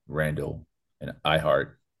 OG, Randall, and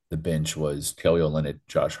iHart. The bench was Kelly Olynyk,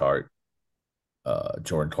 Josh Hart,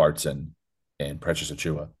 Jordan Clarkson, and Precious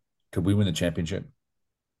Achua. Could we win the championship?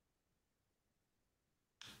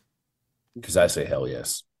 Because I say hell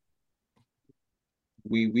yes.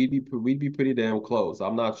 We'd be pretty damn close.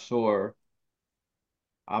 I'm not sure.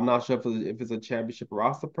 I'm not sure if it's a championship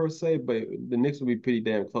roster per se, but the Knicks would be pretty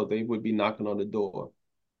damn close. They would be knocking on the door.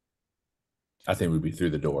 I think we'd be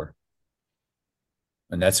through the door.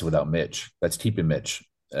 And that's without Mitch. That's keeping Mitch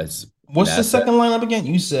as What's the second lineup again?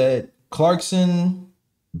 You said Clarkson,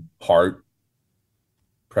 Hart,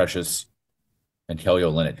 Precious, and Kelly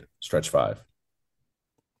Olynyk, stretch five.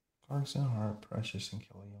 Clarkson, Hart, Precious, and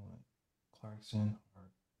Kelly Olynyk. Clarkson,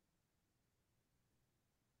 Hart,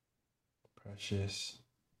 Precious.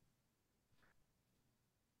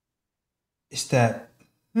 It's that.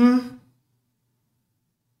 Man,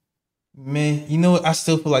 I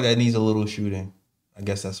still feel like that needs a little shooting. I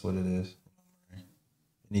guess that's what it is. It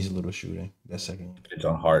needs a little shooting. That second. It's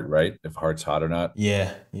on Hart, right? If Hart's hot or not.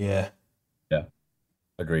 Yeah. Yeah.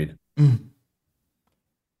 Agreed.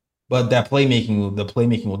 But the playmaking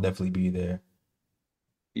will definitely be there.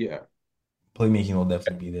 Yeah. Playmaking will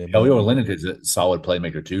definitely be there. Kelly Olynyk is a solid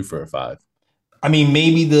playmaker too for a five. I mean,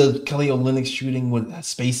 maybe the Kelly Olynyk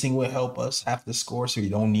spacing would help us have to score, so you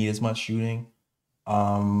don't need as much shooting.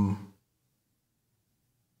 I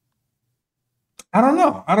don't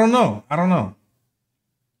know.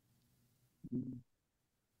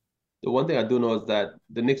 The one thing I do know is that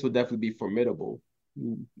the Knicks would definitely be formidable.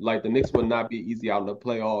 Like, the Knicks would not be easy out in the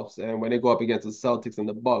playoffs, and when they go up against the Celtics and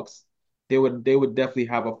the Bucks, they would definiter's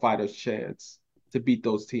have a fighter's chance to beat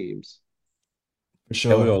those teams. For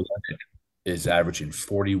Kelly sure. Olynyk is averaging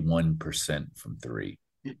 41% from three,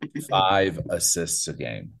 5 assists a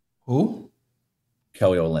game. Who?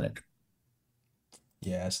 Kelly Olynyk.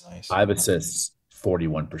 Yeah, that's nice. 5 assists,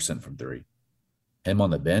 41% from three. Him on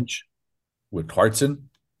the bench with Clarkson,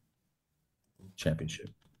 championship.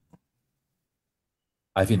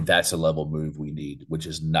 I think that's a level move we need, which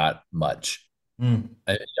is not much. I'm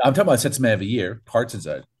talking about six man of the year. Clarkson's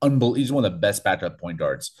he's one of the best backup point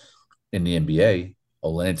guards in the NBA.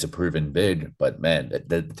 Olynyk's a proven big, but man,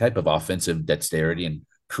 the type of offensive dexterity and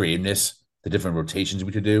creativeness, the different rotations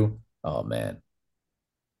we could do. Oh man.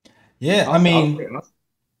 Yeah, I mean,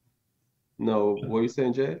 No, what are you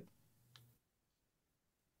saying, Jay?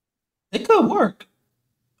 it could work.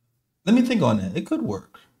 Let me think on that. It could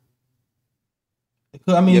work.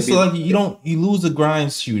 I mean, Yeah, so like you lose the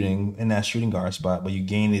Grimes shooting in that shooting guard spot, but you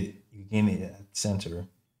gain it at center,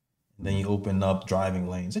 and then you open up driving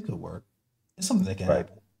lanes. It could work. It's something that can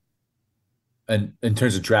happen. And in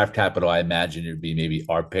terms of draft capital, I imagine it would be maybe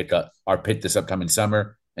our pick this upcoming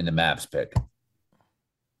summer and the Mavs pick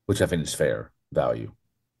which I think is fair value.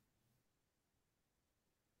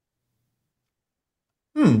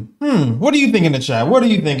 What do you think in the chat? What do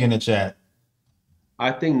you think in the chat?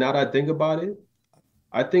 I think now that I think about it,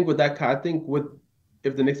 I think with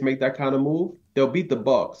if the Knicks make that kind of move, they'll beat the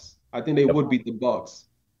Bucks. I think they Yep. would beat the Bucks.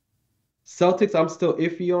 Celtics, I'm still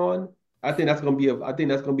iffy on. I think that's gonna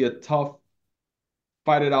be a tough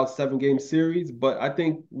fight it out 7 game series. But I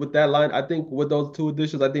think with that line, I think with those two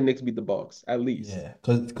additions, I think Knicks beat the Bucks at least. Yeah,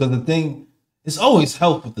 because the thing it's always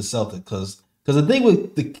helped with the Celtics because the thing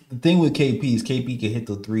with KP is KP can hit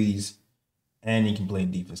the threes and he can play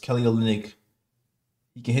defense. Kelly Olynyk,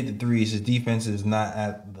 he can hit the threes. His defense is not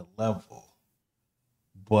at the level,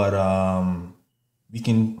 but we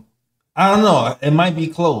can. I don't know. It might be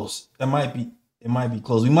close. It might be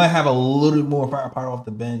close. We might have a little more firepower off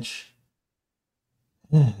the bench.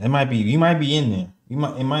 It might be. We might be in there.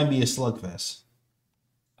 It might be a slugfest.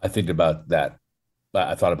 I think about that.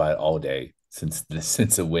 I thought about it all day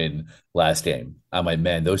since a win last game. I'm like,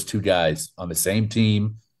 man, those two guys on the same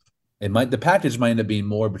team. The package might end up being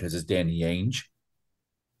more because it's Danny Ainge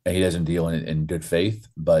and he doesn't deal in good faith.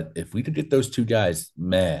 But if we could get those two guys,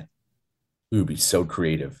 man, we would be so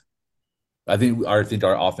creative. I think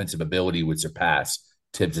our offensive ability would surpass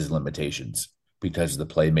Tibbs's limitations because of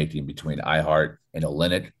the playmaking between iHeart and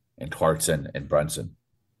Olynyk and Clarkson and Brunson.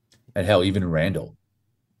 And hell, even Randall,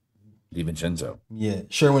 DiVincenzo. Yeah,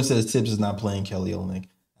 Sherwin says Tibbs is not playing Kelly Olynyk.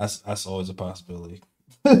 That's always a possibility.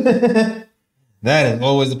 That is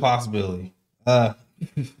always a possibility.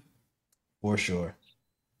 For sure.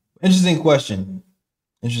 Interesting question.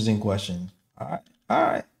 Interesting question. All right. All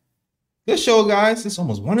right. Good show, guys. It's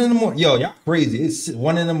almost 1 in the morning. Yo, y'all crazy. It's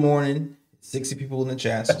 1 in the morning. 60 people in the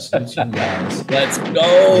chat. So salute you guys. Let's go.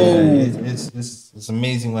 Yeah, it's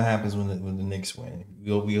amazing what happens when the Knicks win.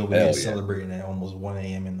 We'll be over there celebrating at almost 1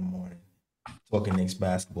 a.m. in the morning. Talking Knicks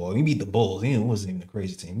basketball. We beat the Bulls. It wasn't even a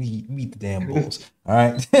crazy team. We beat the damn Bulls. All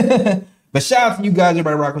right. But shout out to you guys.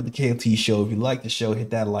 Everybody rock with the KOT show. If you like the show,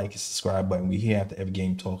 hit that like and subscribe button. We here after every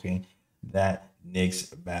game talking that Knicks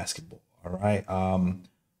basketball. All right.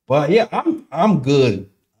 But yeah, I'm good.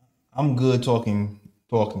 I'm good talking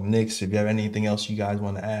Knicks. If you have anything else you guys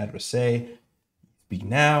want to add or say, speak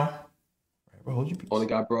now. Bro, hold your peace. Only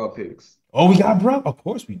got broad picks. Oh, we got bro. Of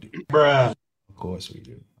course we do. Bruh. Of course we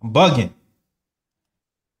do. I'm bugging.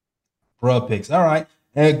 Bruh picks. All right.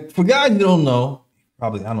 And for guys who don't know,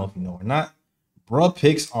 probably I don't know if you know or not, bruh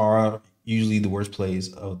picks are usually the worst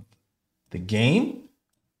plays of the game.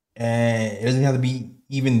 And it doesn't have to be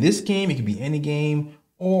even this game. It could be any game.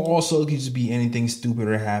 Or also it could just be anything stupid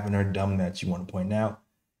or happened or dumb that you want to point out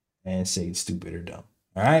and say it's stupid or dumb.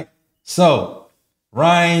 All right. So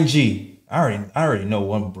Ryan G. I already know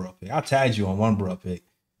one bruh pick. I'll tag you on one bruh pick.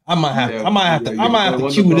 I might have to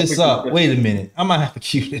cue this up. Wait a minute. I might have to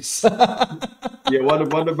cue this. Yeah, one of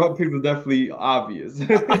the broad picks is definitely obvious.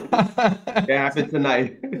 It happened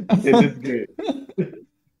tonight. It is good.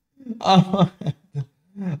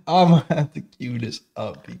 I'm gonna have to cue this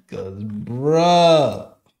up because,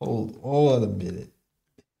 bruh, hold on a minute.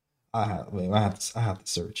 I have to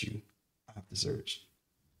search you. I have to search.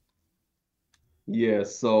 Yeah,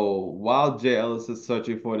 so while Jay Ellis is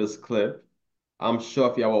searching for this clip, I'm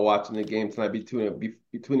sure if y'all were watching the game tonight between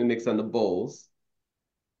the Knicks and the Bulls,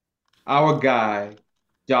 our guy,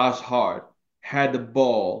 Josh Hart, had the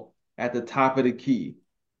ball at the top of the key.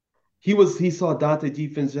 He saw Dante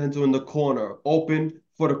DiVincenzo in the corner, open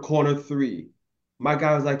for the corner three. My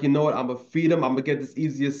guy was like, you know what? I'm gonna feed him. I'm gonna get this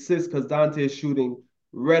easy assist because Dante is shooting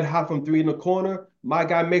red hot from three in the corner. My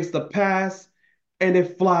guy makes the pass, and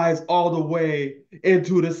it flies all the way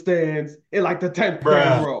into the stands in like the 10th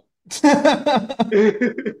frame row.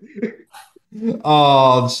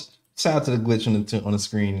 Oh, shout out to the glitch on the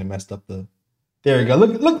screen that messed up the. There we go.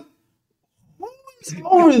 Look. Who's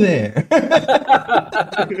over there?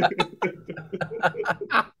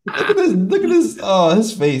 Look at this. Oh,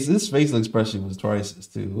 his face. His facial expression was priceless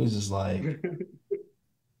too. It was just like,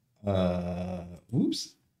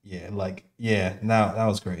 oops. Yeah, Now that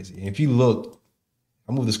was crazy. If you look,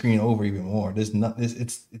 I move the screen over even more. There's not.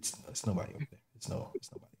 It's nobody over there. It's nobody.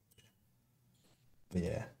 But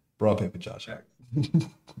yeah, broad paper, Josh.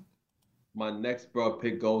 My next broad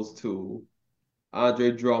pick goes to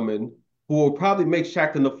Andre Drummond, who will probably make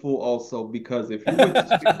Shaqtin' the fool also because if you went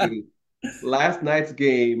to last night's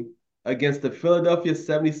game against the Philadelphia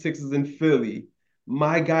 76ers in Philly,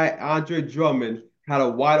 my guy Andre Drummond had a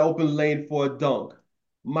wide open lane for a dunk.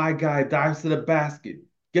 My guy dives to the basket,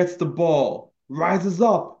 gets the ball, rises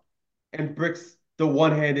up, and bricks the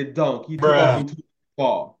one-handed dunk. He took off from too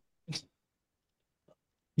far.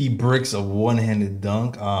 He bricks a one-handed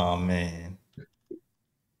dunk. Oh man.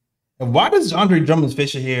 And why does Andre Drummond's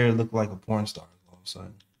facial hair look like a porn star all of a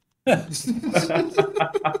sudden?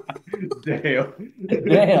 Damn.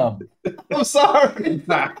 Damn. I'm sorry.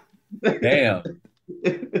 Damn.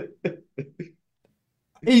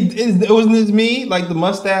 It wasn't it me like the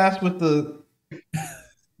mustache with the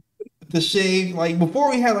shave. Like before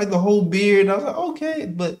we had like the whole beard. I was like, okay,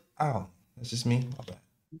 but I don't know. That's just me. My bad.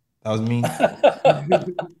 That was me.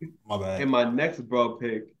 My bad. And my next bro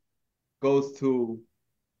pick goes to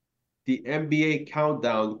the NBA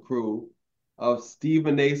countdown crew of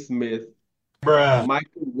Stephen A. Smith, Bruh.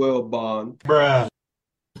 Michael Wilbon, Bruh.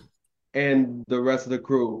 and the rest of the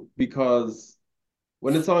crew. Because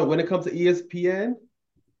when it comes to ESPN,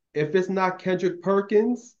 if it's not Kendrick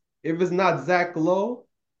Perkins, if it's not Zach Lowe,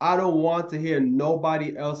 I don't want to hear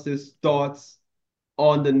nobody else's thoughts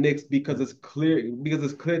on the Knicks because it's clear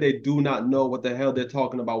they do not know what the hell they're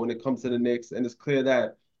talking about when it comes to the Knicks, and it's clear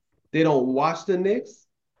that they don't watch the Knicks,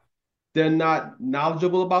 they're not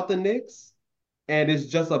knowledgeable about the Knicks, and it's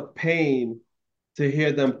just a pain to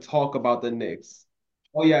hear them talk about the Knicks.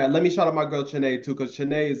 Oh yeah, let me shout out my girl Chennai too, because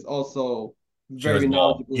Chennai is also She was very ball.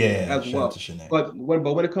 knowledgeable Yeah, as shout out to well. Shanae. But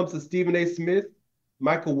when it comes to Stephen A. Smith,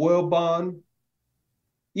 Michael Wilbon,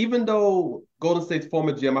 even though Golden State's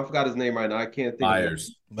former GM, I forgot his name right now, I can't think of it.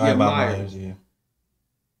 Myers. Yeah, Bob Myers. yeah.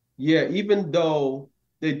 Yeah, even though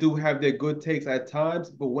they do have their good takes at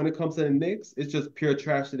times, but when it comes to the Knicks, it's just pure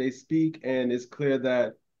trash that they speak, and it's clear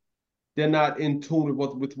that they're not in tune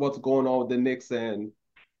with what's going on with the Knicks. And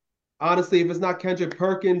honestly, if it's not Kendrick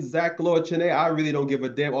Perkins, Zach Lowe, Chennai, I really don't give a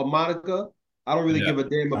damn. Or Monica, I don't really Yeah. give a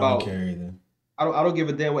damn I don't about. care either. I don't give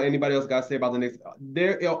a damn what anybody else got to say about the Knicks.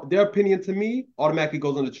 Their opinion to me automatically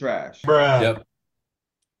goes in the trash. Bruh.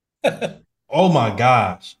 Yep. Oh my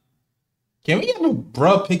gosh. Can we have a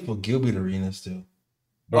bruh pick for Gilbert Arenas too?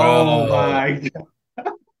 Oh Bro. my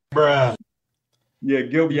God. Bruh.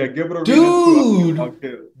 Gilbert Arenas Dude.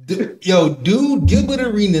 too. Dude, Gilbert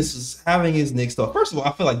Arenas is having his Knicks talk. First of all,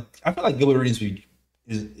 I feel like Gilbert Arenas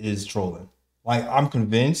is trolling. Like I'm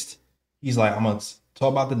convinced he's like, I'm gonna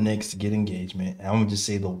talk about the Knicks to get engagement, and I'm gonna just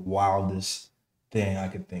say the wildest thing I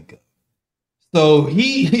could think of. So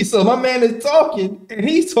my man is talking, and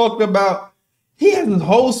he's talking about he has this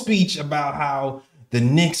whole speech about how the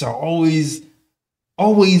Knicks are always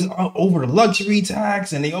over the luxury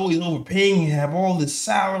tax, and they always overpaying and have all this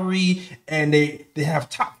salary, and they have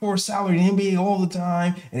top 4 salary in the NBA all the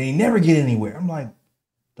time, and they never get anywhere. I'm like,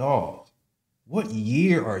 dog, what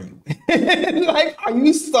year are you in? Like, are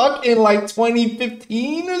you stuck in like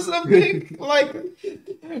 2015 or something? Like,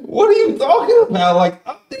 what are you talking about? Like,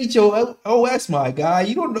 update your OS, my guy.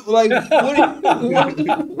 You don't know, like,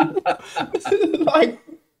 like,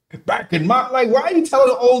 back in my, like, why are you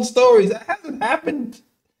telling old stories? That hasn't happened.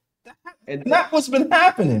 And Not what's been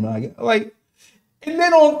happening, like, and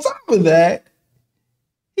then on top of that,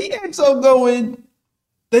 he ends up going,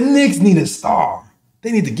 the Knicks need a star.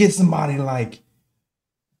 They need to get somebody like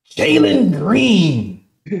Jalen Green.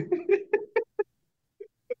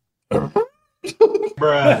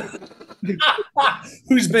 Bruh.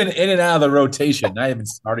 Who's been in and out of the rotation, not even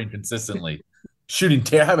starting consistently,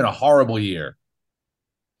 having a horrible year.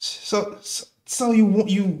 So you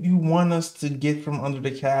want us to get from under the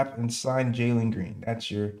cap and sign Jalen Green? That's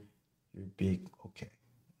your big okay.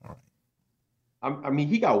 All right. I mean,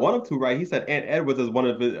 he got one or two right. He said Ant Edwards is one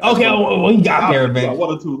of his. Okay, well, he got there, He man. got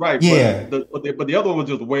one or two right. Yeah. But the other one was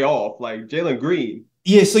just way off. Like Jalen Green.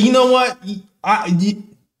 Yeah, so you know what?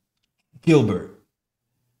 Gilbert,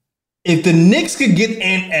 if the Knicks could get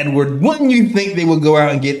Ant Edward, wouldn't you think they would go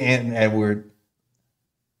out and get Ant Edward?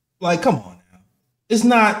 Like, come on now. It's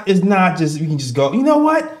not just you can just go, you know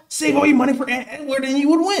what? Save all your money for Ant Edward and you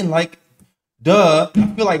would win. Like, duh. I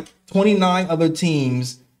feel like 29 other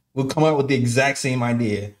teams would come out with the exact same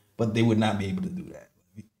idea, but they would not be able to do that.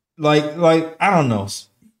 Like I don't know.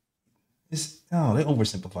 They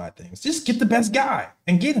oversimplify things. Just get the best guy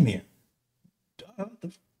and get him here. Duh.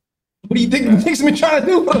 What do you think the Knicks have been trying to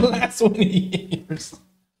do for the last 20 years?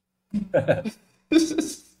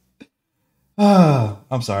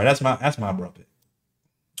 I'm sorry. That's my bro pick.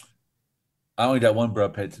 I only got one bro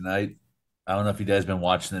pit tonight. I don't know if you guys been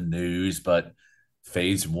watching the news, but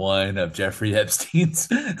phase 1 of Jeffrey Epstein's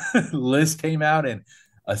list came out, and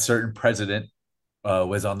a certain president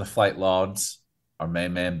was on the flight logs. Our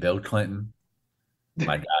main man, Bill Clinton.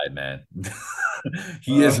 My guy, man.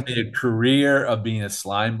 He has made a career of being a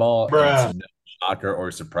slime ball. It's no shocker or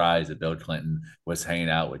surprise that Bill Clinton was hanging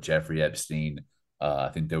out with Jeffrey Epstein. I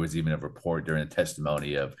think there was even a report during the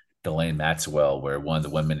testimony of Ghislaine Maxwell, where one of the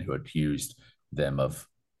women who accused them of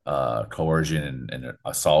coercion and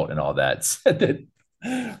assault and all that said that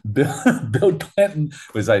Bill Clinton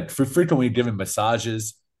was like frequently giving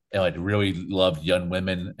massages and like really loved young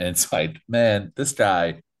women. And it's like, man, this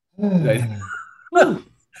guy, like, Whew.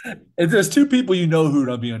 if there's two people you know who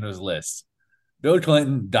don't be on those lists, Bill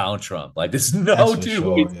Clinton, Donald Trump. Like, there's That's no for two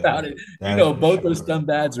sure, ways yeah. about it. You That is know, for both those sure.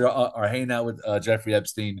 scumbags are hanging out with Jeffrey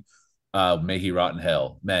Epstein. May he rot in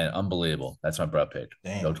hell. Man, unbelievable. That's my bro pick.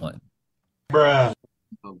 Damn. Bill Clinton. Bruh.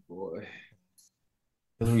 Oh boy.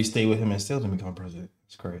 Hillary stayed with him and still didn't become president.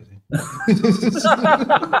 It's crazy.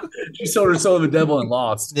 She sold her soul to the devil and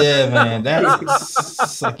lost. Yeah, man, that's a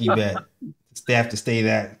sucky bet. They have to stay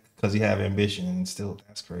that because you have ambition and still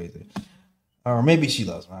that's crazy. Or maybe she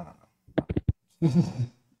loves him. I don't know.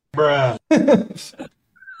 Bruh.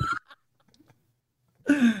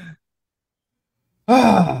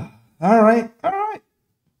 All right. All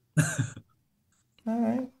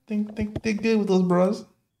right. Think they're good with those bros.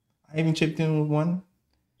 I even chipped in with one.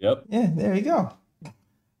 Yep. Yeah, there you go. All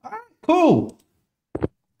right, cool.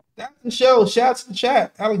 That's the show. Shout out to the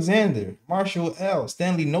chat. Alexander, Marshall L,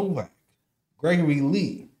 Stanley Novak, Gregory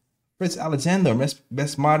Lee, Fritz Alexander,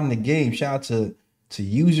 best mod in the game. Shout out to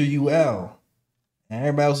User UL. And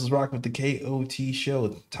everybody else is rocking with the KOT show.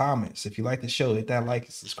 Thomas, if you like the show, hit that like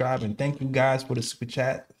and subscribe. And thank you guys for the super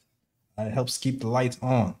chat. It helps keep the lights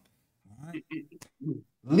on. All right.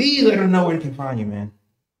 Lee, let her know where they can find you, man.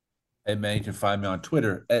 Hey, man, you can find me on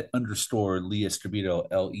Twitter at @Lee Escobedo,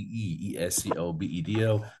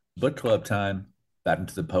 LEEESCOBEDO. Book club time. Back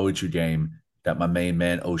into the poetry game. Got my main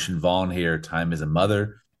man, Ocean Vaughn, here. Time is a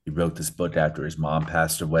Mother. He wrote this book after his mom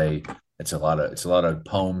passed away. It's a lot of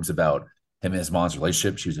poems about him and his mom's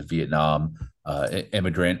relationship. She was a Vietnam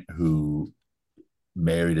immigrant who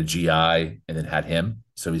married a GI and then had him.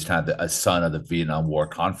 So he's kind of a son of the Vietnam War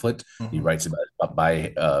conflict. He writes about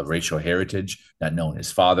by racial heritage, not knowing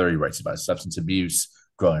his father. He writes about substance abuse,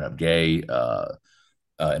 growing up gay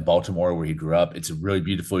in Baltimore, where he grew up. It's really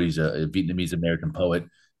beautiful. He's a Vietnamese American poet,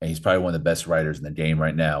 and he's probably one of the best writers in the game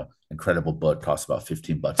right now. Incredible book. Costs about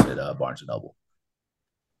 $15 at Barnes and Noble.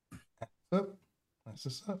 That's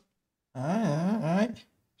what's up. All right.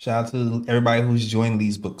 Shout out to everybody who's joined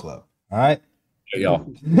Lee's book club. All right. Hey, y'all.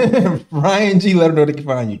 Ryan G, let them know they can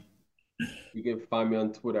find you. You can find me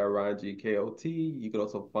on Twitter at RyanGKOT. You can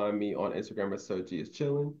also find me on Instagram at Sir G is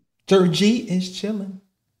chilling. Sir G is chilling.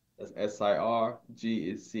 That's SIR. G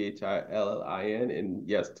is CHILLIN. And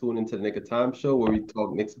yes, tune into the Nick of Time show where we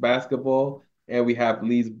talk Knicks basketball. And we have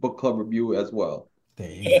Lee's book club review as well.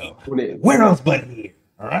 There you go. Where else but here?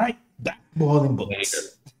 All right. Basketball and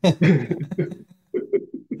books.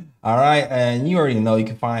 All right, and you already know you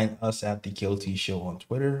can find us at the KOT Show on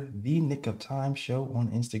Twitter, the Nick of Time Show on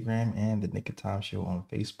Instagram, and the Nick of Time Show on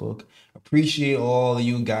Facebook. Appreciate all of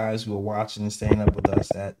you guys who are watching and staying up with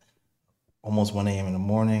us at almost 1 a.m. in the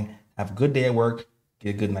morning. Have a good day at work.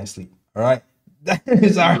 Get a good night's sleep. All right, that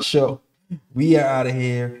is our show. We are out of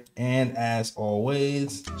here, and as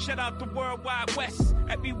always, Shout out the Worldwide West.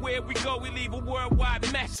 Everywhere we go, we leave a worldwide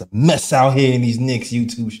mess. it's a mess out here in these Knicks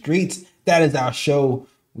YouTube streets. That is our show.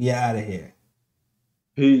 We are out of here.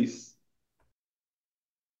 Peace.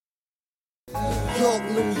 New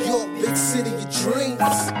York, big city of dreams.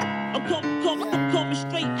 I'm coming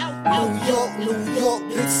straight out. New York,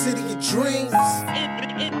 big city of dreams.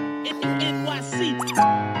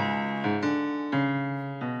 NYC.